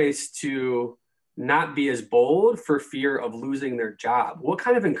choice to not be as bold for fear of losing their job. What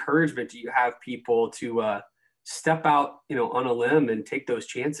kind of encouragement do you have people to step out, on a limb and take those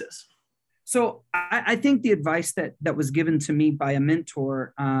chances? So I think the advice that was given to me by a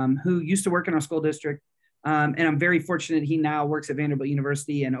mentor who used to work in our school district, and I'm very fortunate he now works at Vanderbilt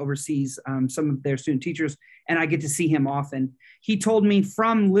University and oversees some of their student teachers, and I get to see him often. He told me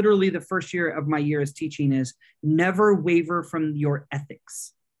from literally the first year of my year as teaching is never waver from your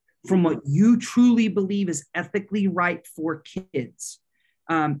ethics, from what you truly believe is ethically right for kids.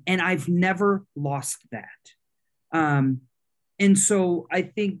 And I've never lost that. And so I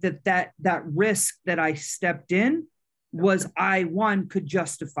think that risk that I stepped in was could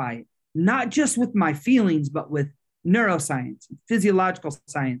justify it, not just with my feelings, but with neuroscience, and physiological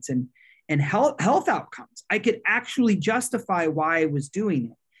science, and health outcomes. I could actually justify why I was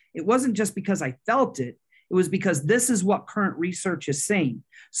doing it. It wasn't just because I felt it. It was because this is what current research is saying.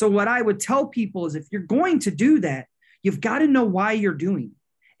 So what I would tell people is if you're going to do that, you've got to know why you're doing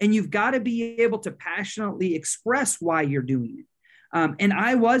it. And you've got to be able to passionately express why you're doing it. And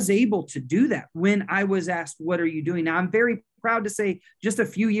I was able to do that when I was asked, what are you doing? Now, I'm very proud to say just a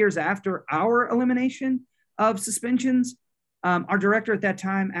few years after our elimination of suspensions, our director at that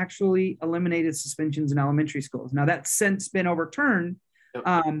time actually eliminated suspensions in elementary schools. Now, that's since been overturned.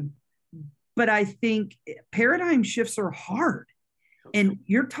 But I think paradigm shifts are hard. And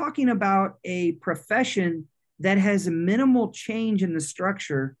you're talking about a profession that has a minimal change in the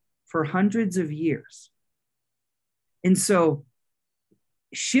structure for hundreds of years. And so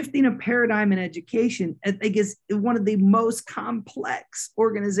shifting a paradigm in education, I think, is one of the most complex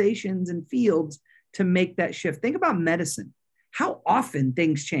organizations and fields to make that shift. Think about medicine, how often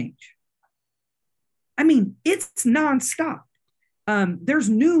things change. I mean, it's nonstop. There's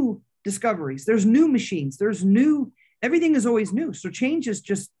new discoveries, there's new machines, everything is always new. So change is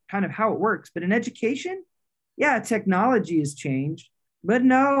just kind of how it works. But in education, yeah, technology has changed, but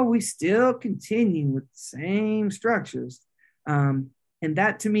no, we still continue with the same structures. And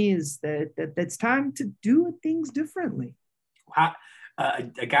that to me is that's time to do things differently.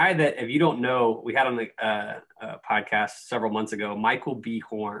 A guy that, if you don't know, we had on the podcast several months ago, Michael B.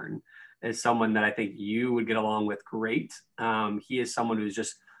 Horn is someone that I think you would get along with great. He is someone who's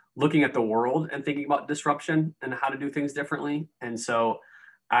just looking at the world and thinking about disruption and how to do things differently. And so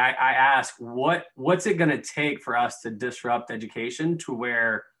I ask, what's it going to take for us to disrupt education to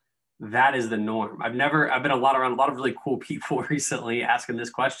where that is the norm? I've been around a lot of really cool people recently asking this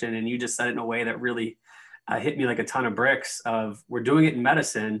question, and you just said it in a way that really hit me like a ton of bricks. Of we're doing it in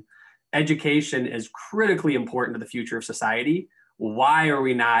medicine. Education is critically important to the future of society. Why are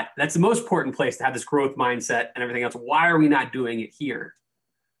we not? That's the most important place to have this growth mindset and everything else. Why are we not doing it here?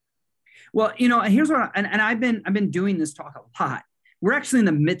 Well, here's what, and I've been doing this talk a lot. We're actually in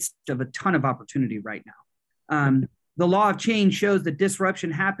the midst of a ton of opportunity right now. The law of change shows that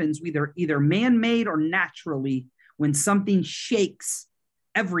disruption happens either man-made or naturally when something shakes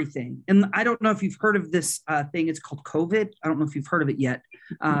everything. And I don't know if you've heard of this thing. It's called COVID. I don't know if you've heard of it yet.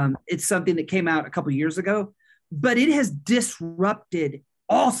 It's something that came out a couple of years ago, but it has disrupted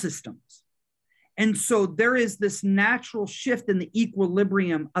all systems. And so there is this natural shift in the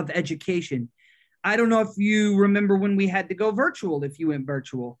equilibrium of education. I don't know if you remember when we had to go virtual, if you went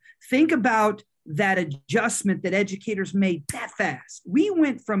virtual. Think about that adjustment that educators made that fast. We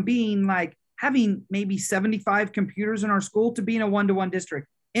went from being like having maybe 75 computers in our school to being a one-to-one district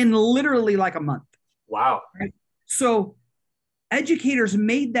in literally like a month. Wow. Right? So educators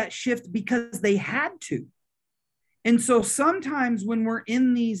made that shift because they had to. And so sometimes when we're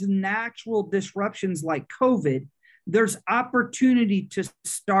in these natural disruptions like COVID, there's opportunity to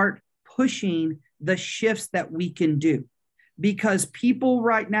start pushing the shifts that we can do, because people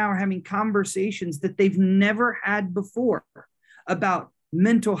right now are having conversations that they've never had before about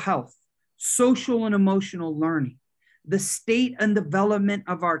mental health, social and emotional learning, the state and development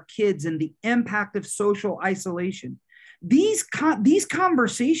of our kids, and the impact of social isolation. These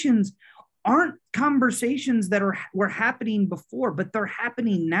conversations aren't conversations that were happening before, but they're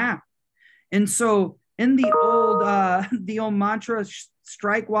happening now. And so in the old mantra,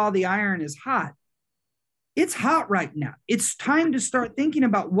 strike while the iron is hot, it's hot right now. It's time to start thinking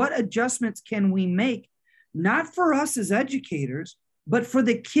about what adjustments can we make, not for us as educators, but for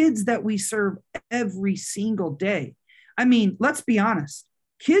the kids that we serve every single day. I mean, let's be honest.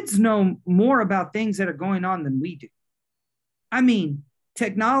 Kids know more about things that are going on than we do. I mean,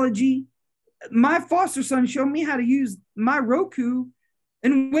 technology. My foster son showed me how to use my Roku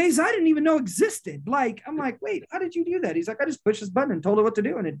in ways I didn't even know existed. I'm like, wait, how did you do that? He's like, I just pushed this button and told it what to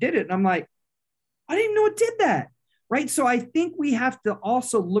do, and it did it. And I'm like, I didn't even know it did that. Right. So I think we have to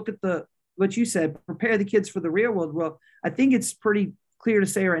also look at what you said, prepare the kids for the real world. Well, I think it's pretty clear to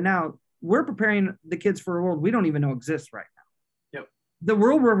say right now, we're preparing the kids for a world we don't even know exists right now. Yep. The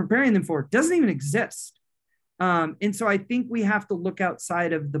world we're preparing them for doesn't even exist. And so I think we have to look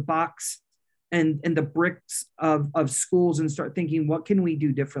outside of the box and the bricks of schools and start thinking, what can we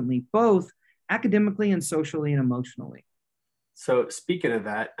do differently, both academically and socially and emotionally? So speaking of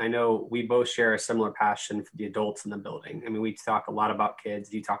that, I know we both share a similar passion for the adults in the building. I mean, we talk a lot about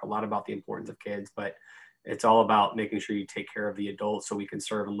kids. You talk a lot about the importance of kids, but it's all about making sure you take care of the adults so we can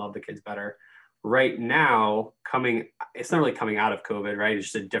serve and love the kids better. Right now, it's not really coming out of COVID, right?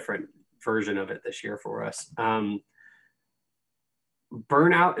 It's just a different version of it this year for us.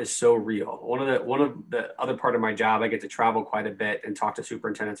 Burnout is so real. One of the other part of my job, I get to travel quite a bit and talk to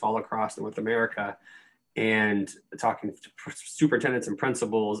superintendents all across North America, and talking to superintendents and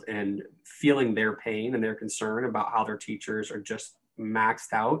principals and feeling their pain and their concern about how their teachers are just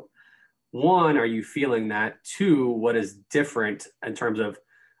maxed out. One, are you feeling that? Two, what is different in terms of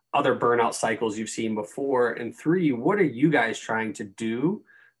other burnout cycles you've seen before? And three, what are you guys trying to do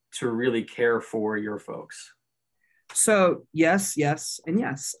to really care for your folks? So yes, and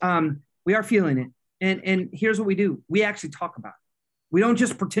yes. We are feeling it. And here's what we do. We actually talk about it. We don't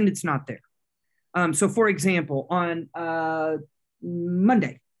just pretend it's not there. So for example, on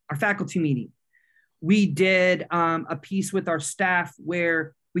Monday, our faculty meeting, we did a piece with our staff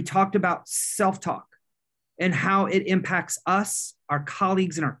where we talked about self-talk and how it impacts us, our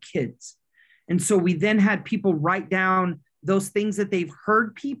colleagues, and our kids. And so we then had people write down those things that they've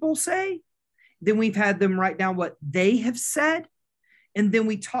heard people say. Then we've had them write down what they have said. And then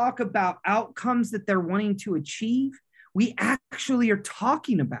we talk about outcomes that they're wanting to achieve. We actually are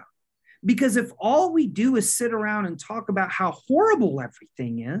talking about. Because if all we do is sit around and talk about how horrible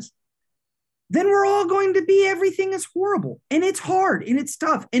everything is, then we're all going to be everything is horrible. And it's hard and it's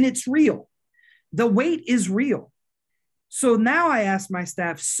tough and it's real. The weight is real. So now I ask my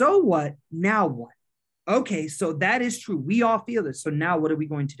staff, so what? Now what? Okay, so that is true. We all feel this. So now what are we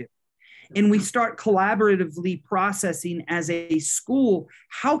going to do? And we start collaboratively processing as a school,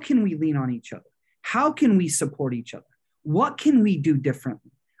 how can we lean on each other? How can we support each other? What can we do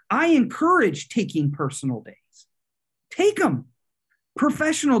differently? I encourage taking personal days. Take them.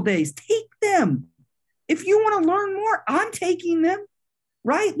 Professional days, take them. If you want to learn more, I'm taking them.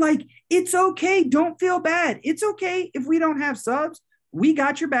 right? Like, it's okay. Don't feel bad. It's okay if we don't have subs. We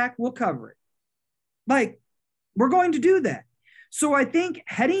got your back. We'll cover it. Like, we're going to do that. So I think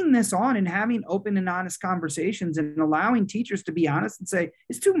heading this on and having open and honest conversations and allowing teachers to be honest and say,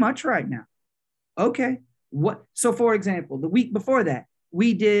 it's too much right now. Okay. What? So for example, the week before that,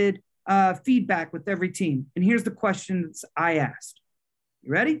 we did feedback with every team. And here's the questions I asked.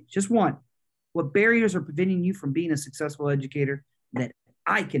 You ready? Just one. What barriers are preventing you from being a successful educator that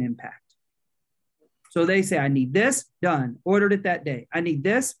I can impact? So they say, I need this, done, ordered it that day. I need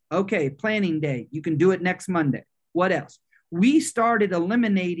this, okay, planning day. You can do it next Monday. What else? We started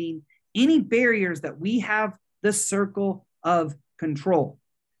eliminating any barriers that we have the circle of control.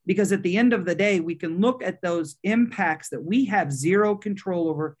 Because at the end of the day, we can look at those impacts that we have zero control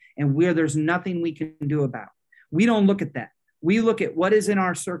over and where there's nothing we can do about. We don't look at that. We look at what is in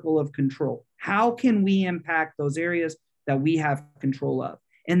our circle of control. How can we impact those areas that we have control of?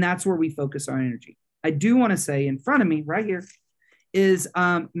 And that's where we focus our energy. I do want to say in front of me right here is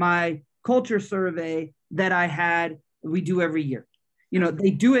my culture survey that I had, we do every year. You know, they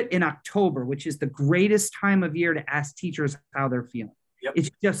do it in October, which is the greatest time of year to ask teachers how they're feeling. Yep.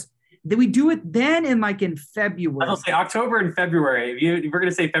 It's just that we do it then in February. I'll say October and February. If we're going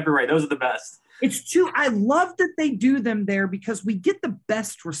to say February, those are the best. I love that they do them there because we get the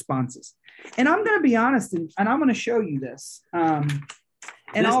best responses. And I'm going to be honest, and I'm going to show you this.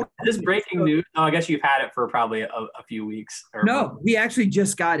 This breaking news, I guess you've had it for probably a few weeks. No, we actually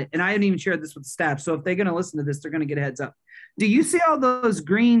just got it. And I haven't even shared this with staff. So if they're going to listen to this, they're going to get a heads up. Do you see all those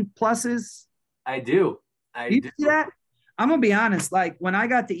green pluses? I do. You see that? I'm going to be honest. Like when I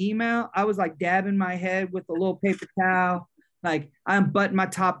got the email, I was like dabbing my head with a little paper towel. Like I'm buttoning my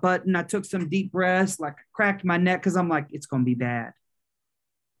top button. I took some deep breaths, like I cracked my neck because I'm like, it's going to be bad.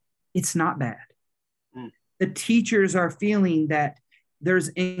 It's not bad. The teachers are feeling that there's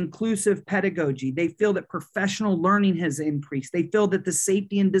inclusive pedagogy. They feel that professional learning has increased. They feel that the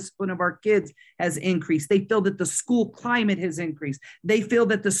safety and discipline of our kids has increased. They feel that the school climate has increased. They feel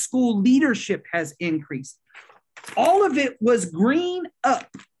that the school leadership has increased. All of it was green up.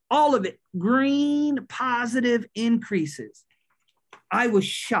 All of it, green positive increases. I was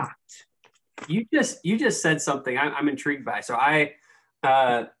shocked. You just said something I'm intrigued by. So I,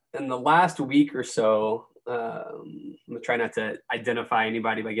 in the last week or so, I'm gonna try not to identify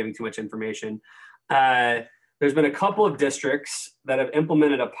anybody by giving too much information. There's been a couple of districts that have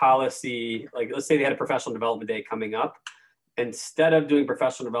implemented a policy, like let's say they had a professional development day coming up. Instead of doing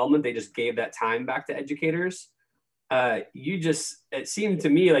professional development, they just gave that time back to educators. It seemed to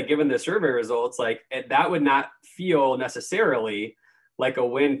me like given the survey results, like that would not feel necessarily like a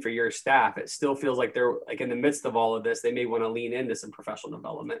win for your staff. It still feels like they're like in the midst of all of this, they may want to lean into some professional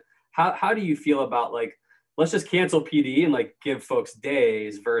development. How do you feel about like, let's just cancel PD and like give folks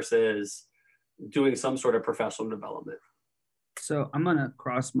days versus doing some sort of professional development? So I'm going to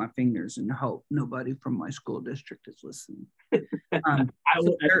cross my fingers and hope nobody from my school district is listening. I don't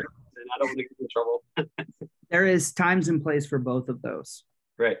want to get in trouble. There is times and place for both of those.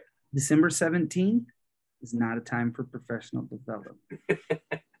 Right. December 17th is not a time for professional development.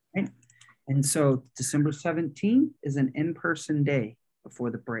 Right? And so December 17th is an in-person day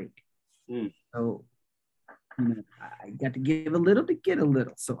before the break. So I got to give a little to get a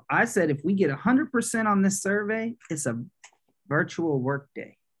little. So I said, if we get 100% on this survey, it's a virtual work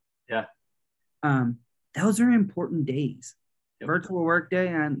day. Yeah. Those are important days. Yep. Virtual work day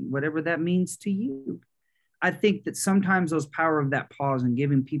and whatever that means to you. I think that sometimes those power of that pause and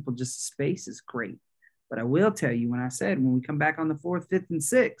giving people just space is great. But I will tell you, when we come back on the 4th, 5th, and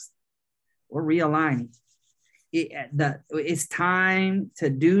 6th, we're realigning. It's time to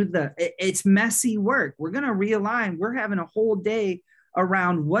do it's messy work. We're going to realign. We're having a whole day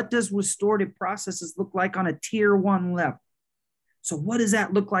around what does restorative processes look like on a tier 1 level. So what does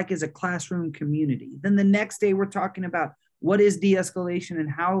that look like as a classroom community? Then the next day we're talking about what is de-escalation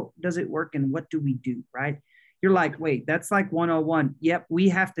and how does it work and what do we do, right? You're like, wait, that's like 101. Yep, we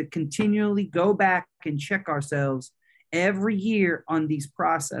have to continually go back and check ourselves every year on these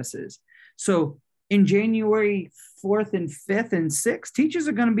processes. So in January 4th and 5th and 6th, teachers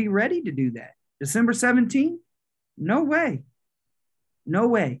are going to be ready to do that. December 17th? No way. No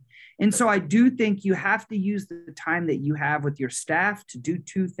way. And so I do think you have to use the time that you have with your staff to do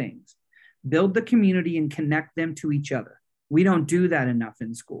 2 things. Build the community and connect them to each other. We don't do that enough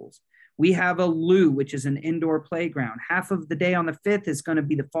in schools. We have a LU, which is an indoor playground. Half of the day on the 5th is going to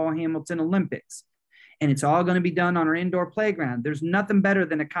be the Fall Hamilton Olympics. And it's all going to be done on our indoor playground. There's nothing better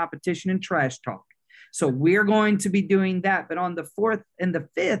than a competition and trash talk. So we're going to be doing that. But on the 4th and the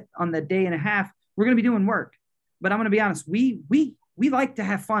 5th, on the day and a half, we're going to be doing work. But I'm going to be honest, we we like to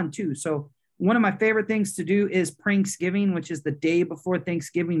have fun too. So one of my favorite things to do is Pranksgiving, which is the day before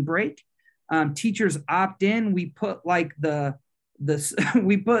Thanksgiving break. Teachers opt in. We put like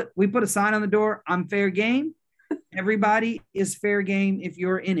we put a sign on the door. I'm fair game. Everybody is fair game if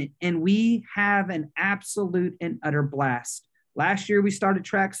you're in it. And we have an absolute and utter blast. Last year, we started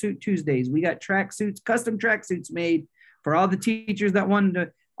Tracksuit Tuesdays. We got tracksuits, custom tracksuits made for all the teachers that wanted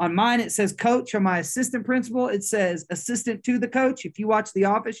to. On mine, it says coach. On my assistant principal, it says assistant to the coach. If you watch The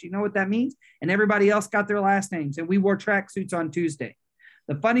Office, you know what that means. And everybody else got their last names. And we wore tracksuits on Tuesday.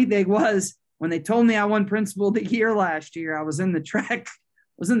 The funny thing was, when they told me I won principal of the year last year, I was in the track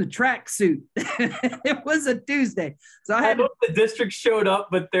suit. It was a Tuesday. So I hope the district showed up,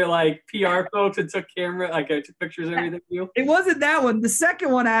 but they're like PR folks and took took pictures and everything. It wasn't that one. The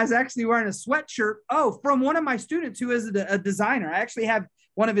second one, I was actually wearing a sweatshirt. Oh, from one of my students who is a designer. I actually have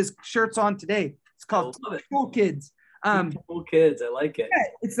one of his shirts on today. It's called Cool Kids. Cool Kids. I like it. Yeah,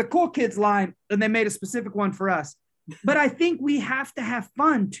 it's the Cool Kids line, and they made a specific one for us. But I think we have to have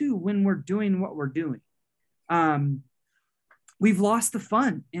fun too when we're doing what we're doing. We've lost the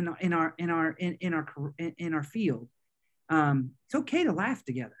fun in our field. It's okay to laugh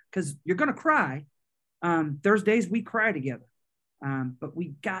together because you're going to cry. There's days we cry together, but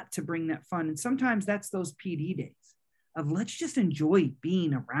we got to bring that fun. And sometimes that's those PD days of let's just enjoy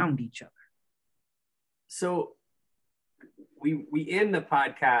being around each other. So we end the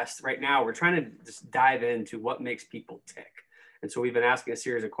podcast right now. We're trying to just dive into what makes people tick. And so we've been asking a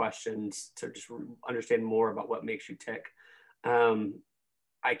series of questions to just understand more about what makes you tick.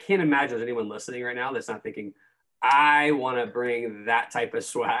 I can't imagine there's anyone listening right now that's not thinking, I want to bring that type of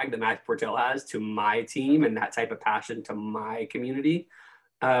swag that Max Portell has to my team and that type of passion to my community.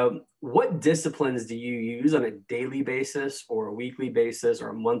 What disciplines do you use on a daily basis or a weekly basis or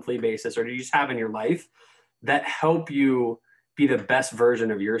a monthly basis, or do you just have in your life that help you be the best version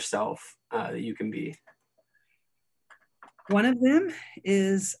of yourself that you can be? One of them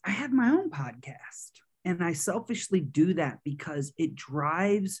is I have my own podcast, and I selfishly do that because it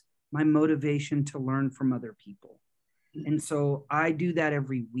drives my motivation to learn from other people. And so I do that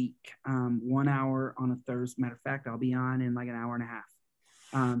every week, 1 hour on a Thursday. Matter of fact, I'll be on in like an hour and a half.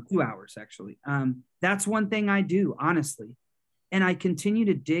 2 hours actually. That's one thing I do, honestly. And I continue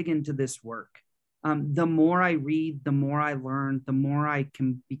to dig into this work. The more I read, the more I learn, the more I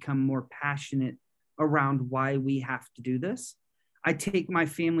can become more passionate around why we have to do this. I take my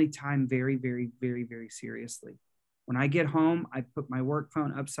family time very, very, very, very seriously. When I get home, I put my work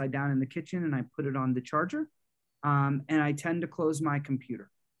phone upside down in the kitchen and I put it on the charger. And I tend to close my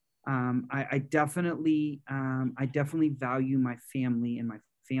computer. I definitely value my family and my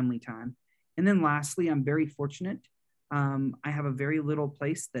family time. And then lastly, I'm very fortunate. I have a very little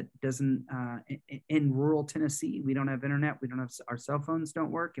place that doesn't, in rural Tennessee, we don't have internet. We don't have, our cell phones don't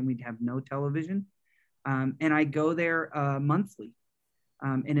work, and we have no television. And I go there monthly.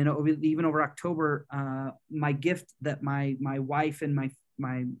 And even over October, my gift that my wife and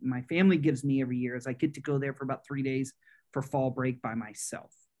my family gives me every year is I get to go there for about 3 days for fall break by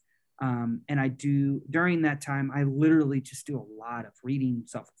myself. And I do, during that time, I literally just do a lot of reading,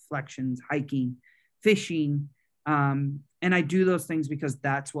 self-reflections, hiking, fishing. And I do those things because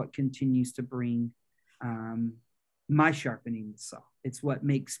that's what continues to bring my sharpening saw. It's what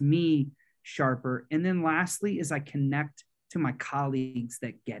makes me sharper. And then lastly is I connect to my colleagues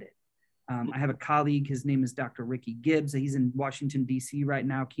that get it. I have a colleague, his name is Dr. Ricky Gibbs. He's in Washington, D.C. right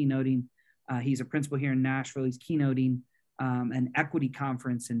now, keynoting. He's a principal here in Nashville. He's keynoting an equity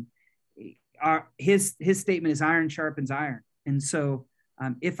conference. And his statement is iron sharpens iron. And so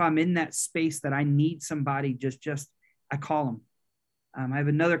if I'm in that space that I need somebody, I call him. I have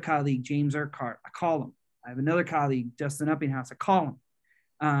another colleague, James Urquhart. I call him. I have another colleague, Justin Uppinghouse. I call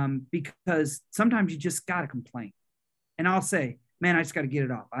him because sometimes you just got to complain. And I'll say, man, I just got to get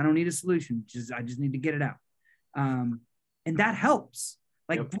it off. I don't need a solution. I just need to get it out. And that helps,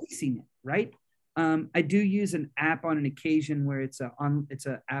 voicing it, right? I do use an app on an occasion where it's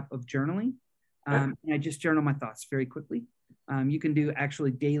an app of journaling. And I just journal my thoughts very quickly. You can do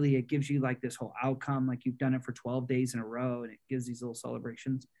actually daily. It gives you like this whole outcome, like you've done it for 12 days in a row, and it gives these little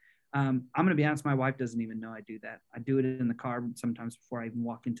celebrations. I'm going to be honest, my wife doesn't even know I do that. I do it in the car sometimes before I even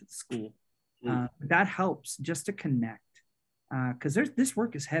walk into the school. That helps just to connect. Because this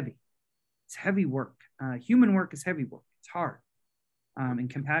work is heavy. It's heavy work. Human work is heavy work. It's hard. And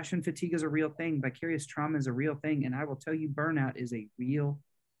compassion fatigue is a real thing. Vicarious trauma is a real thing. And I will tell you, burnout is a real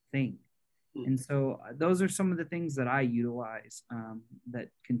thing. And so those are some of the things that I utilize that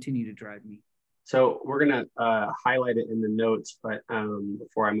continue to drive me. So we're going to highlight it in the notes. But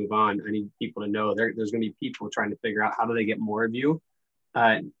before I move on, I need people to know there's going to be people trying to figure out how do they get more of you.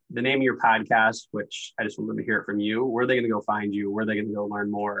 the name of your podcast, which I just want them to hear it from you, where are they going to go find you? Where are they going to go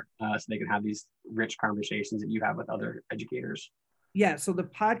learn more so they can have these rich conversations that you have with other educators? Yeah, so the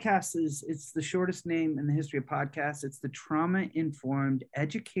podcast it's the shortest name in the history of podcasts. It's the Trauma Informed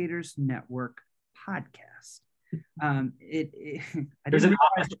Educators Network podcast. There's an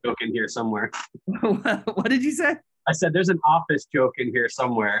office joke in here somewhere. What did you say? I said there's an office joke in here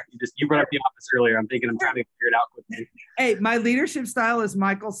somewhere. You brought up The Office earlier. I'm trying to figure it out quickly. Hey, my leadership style is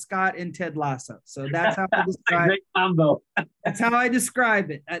Michael Scott and Ted Lasso. So that's how I describe great combo. That's how I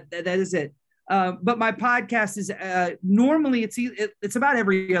describe it. That is it. But my podcast is normally it's about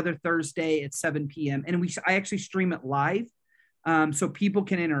every other Thursday at 7 p.m. And I actually stream it live, so people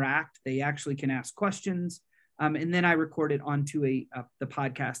can interact. They actually can ask questions, and then I record it onto the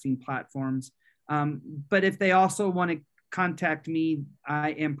podcasting platforms. But if they also want to contact me,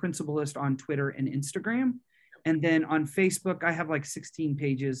 I am Principalist on Twitter and Instagram, and then on Facebook I have like 16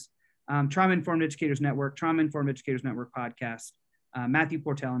 pages. Trauma Informed Educators Network, Trauma Informed Educators Network podcast. Matthew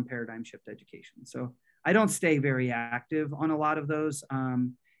Portell and Paradigm Shift Education. So I don't stay very active on a lot of those.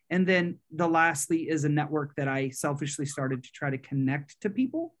 And then lastly is a network that I selfishly started to try to connect to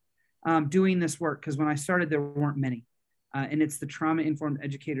people doing this work. Because when I started, there weren't many. And it's the Trauma Informed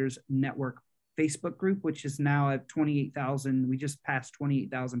Educators Network Facebook group, which is now at 28,000. We just passed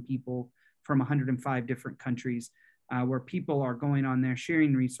 28,000 people from 105 different countries, where people are going on there,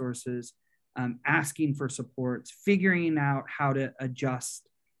 sharing resources, asking for supports, figuring out how to adjust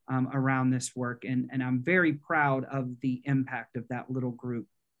around this work. And I'm very proud of the impact of that little group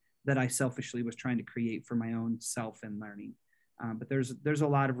that I selfishly was trying to create for my own self and learning. But there's a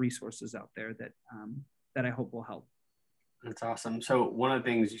lot of resources out there that I hope will help. That's awesome. So one of the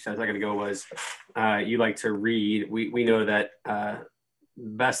things you said a second ago was you like to read. We know that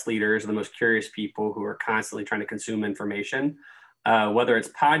best leaders are the most curious people who are constantly trying to consume information, whether it's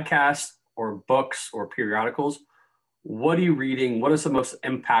podcasts or books or periodicals. What are you reading? What are some most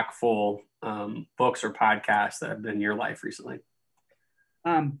impactful books or podcasts that have been in your life recently?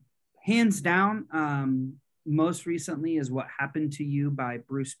 Hands down, most recently is What Happened to You by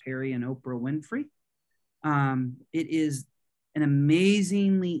Bruce Perry and Oprah Winfrey. It is an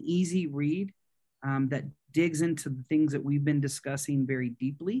amazingly easy read that digs into the things that we've been discussing very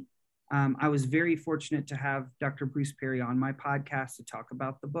deeply. I was very fortunate to have Dr. Bruce Perry on my podcast to talk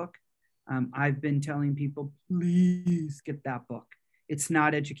about the book. I've been telling people, please get that book. It's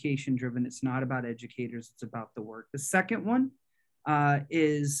not education driven. It's not about educators. It's about the work. The second one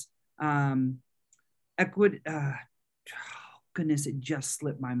is Equity. Goodness, it just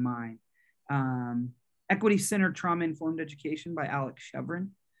slipped my mind. Equity Centered Trauma Informed Education by Alex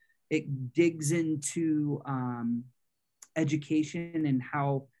Chevron. It digs into education and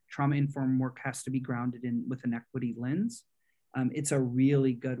how trauma informed work has to be grounded in with an equity lens. It's a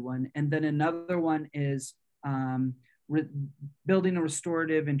really good one. And then another one is Building a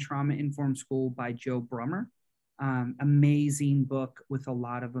Restorative and Trauma Informed School by Joe Brummer. Amazing book with a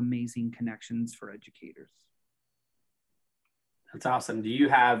lot of amazing connections for educators. That's awesome. Do you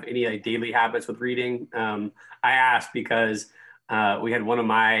have any daily habits with reading? I asked because we had one of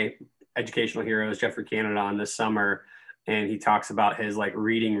my educational heroes, Jeffrey Canada, on this summer, and he talks about his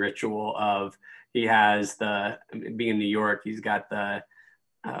reading ritual of, he has being in New York, he's got the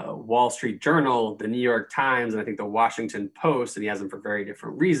Wall Street Journal, the New York Times, and I think the Washington Post, and he has them for very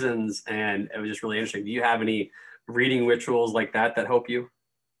different reasons. And it was just really interesting. Do you have any reading rituals like that help you?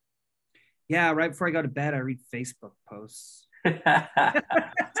 Yeah, right before I go to bed, I read Facebook posts.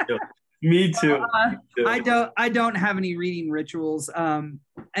 Me too. I don't have any reading rituals, and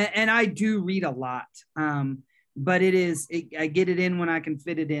I do read a lot. But I get it in when I can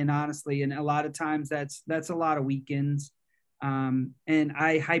fit it in, honestly. And a lot of times that's a lot of weekends. And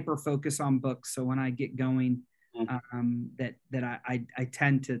I hyper focus on books. So when I get going, I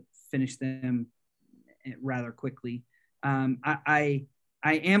tend to finish them rather quickly. I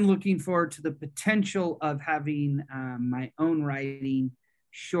am looking forward to the potential of having my own writing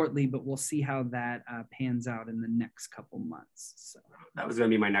shortly, but we'll see how that pans out in the next couple months. So that was going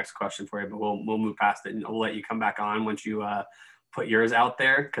to be my next question for you, but we'll move past it and we'll let you come back on once you put yours out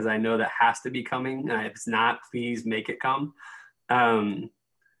there, because I know that has to be coming. If it's not, please make it come. To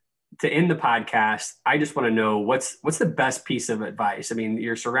end the podcast, I just want to know what's the best piece of advice. I mean,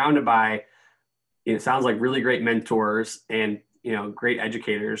 you're surrounded by, it sounds like really great mentors and great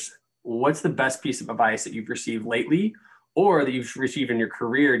educators. What's the best piece of advice that you've received lately, or that you've received in your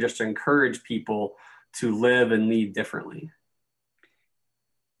career, just to encourage people to live and lead differently?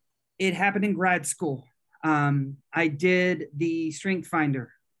 It happened in grad school. I did the Strength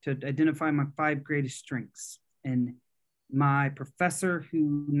Finder to identify my 5 greatest strengths. And my professor,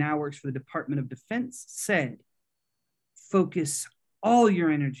 who now works for the Department of Defense, said, focus all your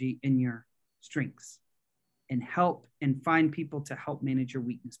energy in your strengths and help and find people to help manage your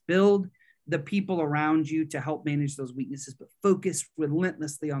weakness. Build the people around you to help manage those weaknesses, but focus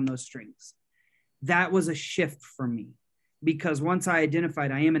relentlessly on those strengths. That was a shift for me, because once I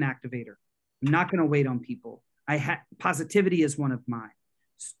identified I am an activator, I'm not going to wait on people. Positivity is one of mine.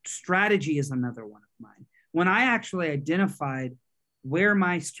 Strategy is another one of mine. When I actually identified where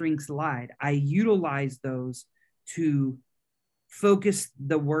my strengths lied, I utilized those to focus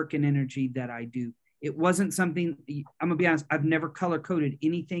the work and energy that I do. It wasn't something, I'm gonna be honest, I've never color coded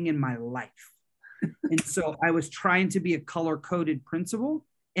anything in my life. And so I was trying to be a color coded principal,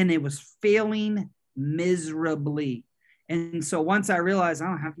 and it was failing miserably. And so once I realized I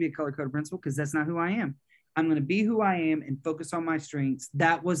don't have to be a color coded principal, because that's not who I am. I'm going to be who I am and focus on my strengths.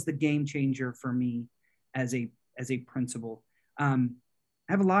 That was the game changer for me as a principal. I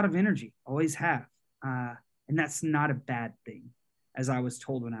have a lot of energy, always have. And that's not a bad thing, as I was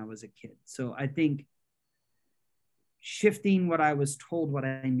told when I was a kid. So I think shifting what I was told what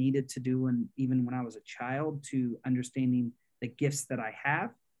I needed to do, and even when I was a child, to understanding the gifts that I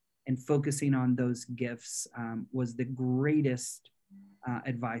have and focusing on those gifts was the greatest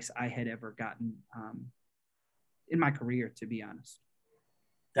advice I had ever gotten in my career, to be honest.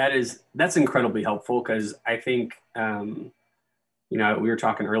 That's incredibly helpful, because I think, we were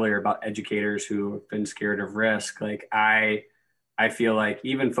talking earlier about educators who have been scared of risk. Like I feel like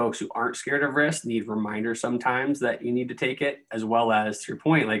even folks who aren't scared of risk need reminders sometimes that you need to take it, as well as, to your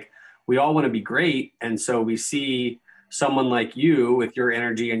point, like we all want to be great. And so we see someone like you with your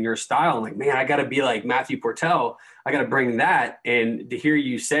energy and your style, and like, man, I got to be like Matthew Portell. I got to bring that. And to hear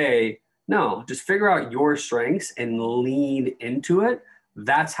you say, no, just figure out your strengths and lean into it.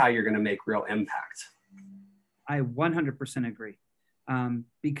 That's how you're going to make real impact. I 100% agree.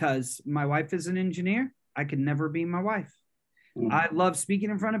 Because my wife is an engineer. I could never be my wife. I love speaking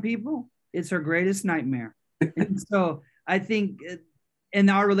in front of people. It's her greatest nightmare. And so I think, and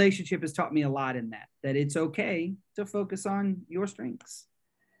our relationship has taught me a lot in that it's okay to focus on your strengths.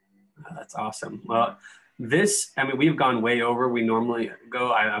 That's awesome. Well, we've gone way over. We normally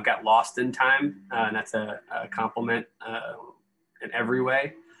go, I've got lost in time, and that's a compliment in every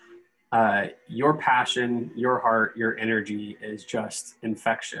way. Your passion, your heart, your energy is just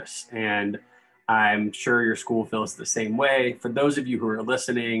infectious. And I'm sure your school feels the same way. For those of you who are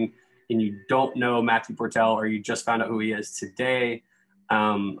listening and you don't know Matthew Portell, or you just found out who he is today,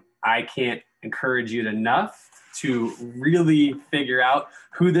 I can't encourage you enough to really figure out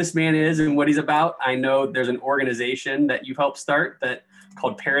who this man is and what he's about. I know there's an organization that you've helped start that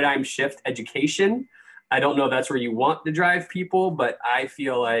called Paradigm Shift Education. I don't know if that's where you want to drive people, but I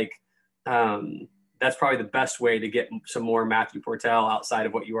feel like that's probably the best way to get some more Matthew Portell outside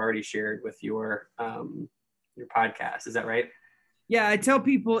of what you already shared with your podcast. Is that right? Yeah, I tell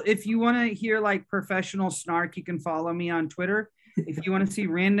people, if you want to hear like professional snark, you can follow me on Twitter. If you want to see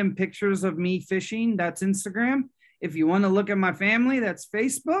random pictures of me fishing, that's Instagram. If you want to look at my family, that's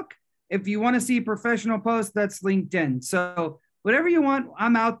Facebook. If you want to see professional posts, that's LinkedIn. So whatever you want,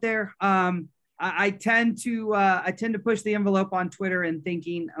 I'm out there. I tend to push the envelope on Twitter and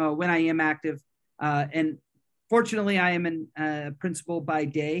thinking when I am active. And fortunately, I am a principal by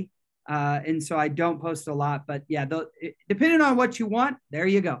day. And so I don't post a lot. But yeah, depending on what you want, there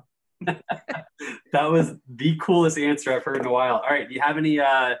you go. That was the coolest answer I've heard in a while. All right. Do you have any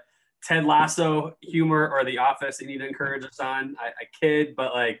Ted Lasso humor or The Office you need to encourage us on? I kid,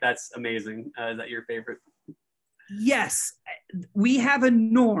 but like, that's amazing. Is that your favorite? Yes. We have a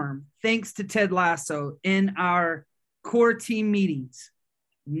norm, thanks to Ted Lasso, in our core team meetings.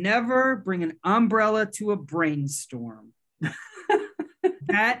 Never bring an umbrella to a brainstorm.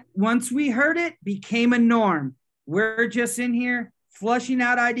 That, once we heard it, became a norm. We're just in here flushing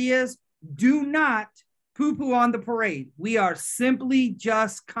out ideas. Do not poo-poo on the parade. We are simply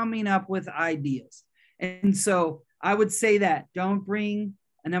just coming up with ideas. And so I would say that don't bring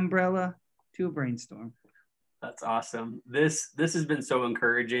an umbrella to a brainstorm. That's awesome. This has been so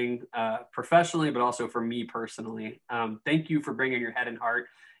encouraging, professionally, but also for me personally. Thank you for bringing your head and heart.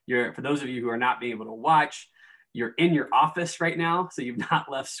 For those of you who are not being able to watch, you're in your office right now, so you've not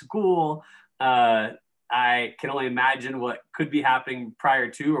left school. I can only imagine what could be happening prior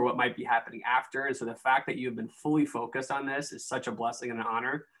to, or what might be happening after. And so the fact that you've been fully focused on this is such a blessing and an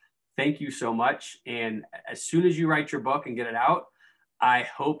honor. Thank you so much. And as soon as you write your book and get it out, I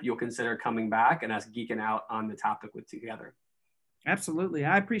hope you'll consider coming back and us geeking out on the topic together. Absolutely.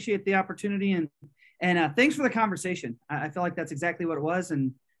 I appreciate the opportunity, and thanks for the conversation. I feel like that's exactly what it was.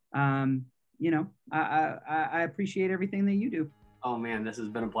 And I appreciate everything that you do. Oh man, this has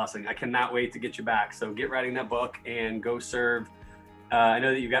been a blessing. I cannot wait to get you back. So get writing that book and go serve. I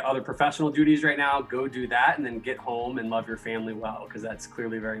know that you've got other professional duties right now. Go do that and then get home and love your family well, because that's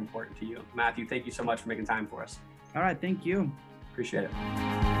clearly very important to you. Matthew, thank you so much for making time for us. All right. Thank you. Appreciate it.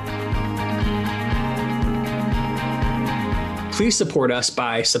 Please support us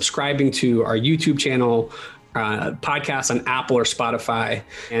by subscribing to our YouTube channel, podcast on Apple or Spotify,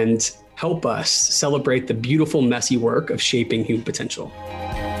 and help us celebrate the beautiful, messy work of shaping human potential.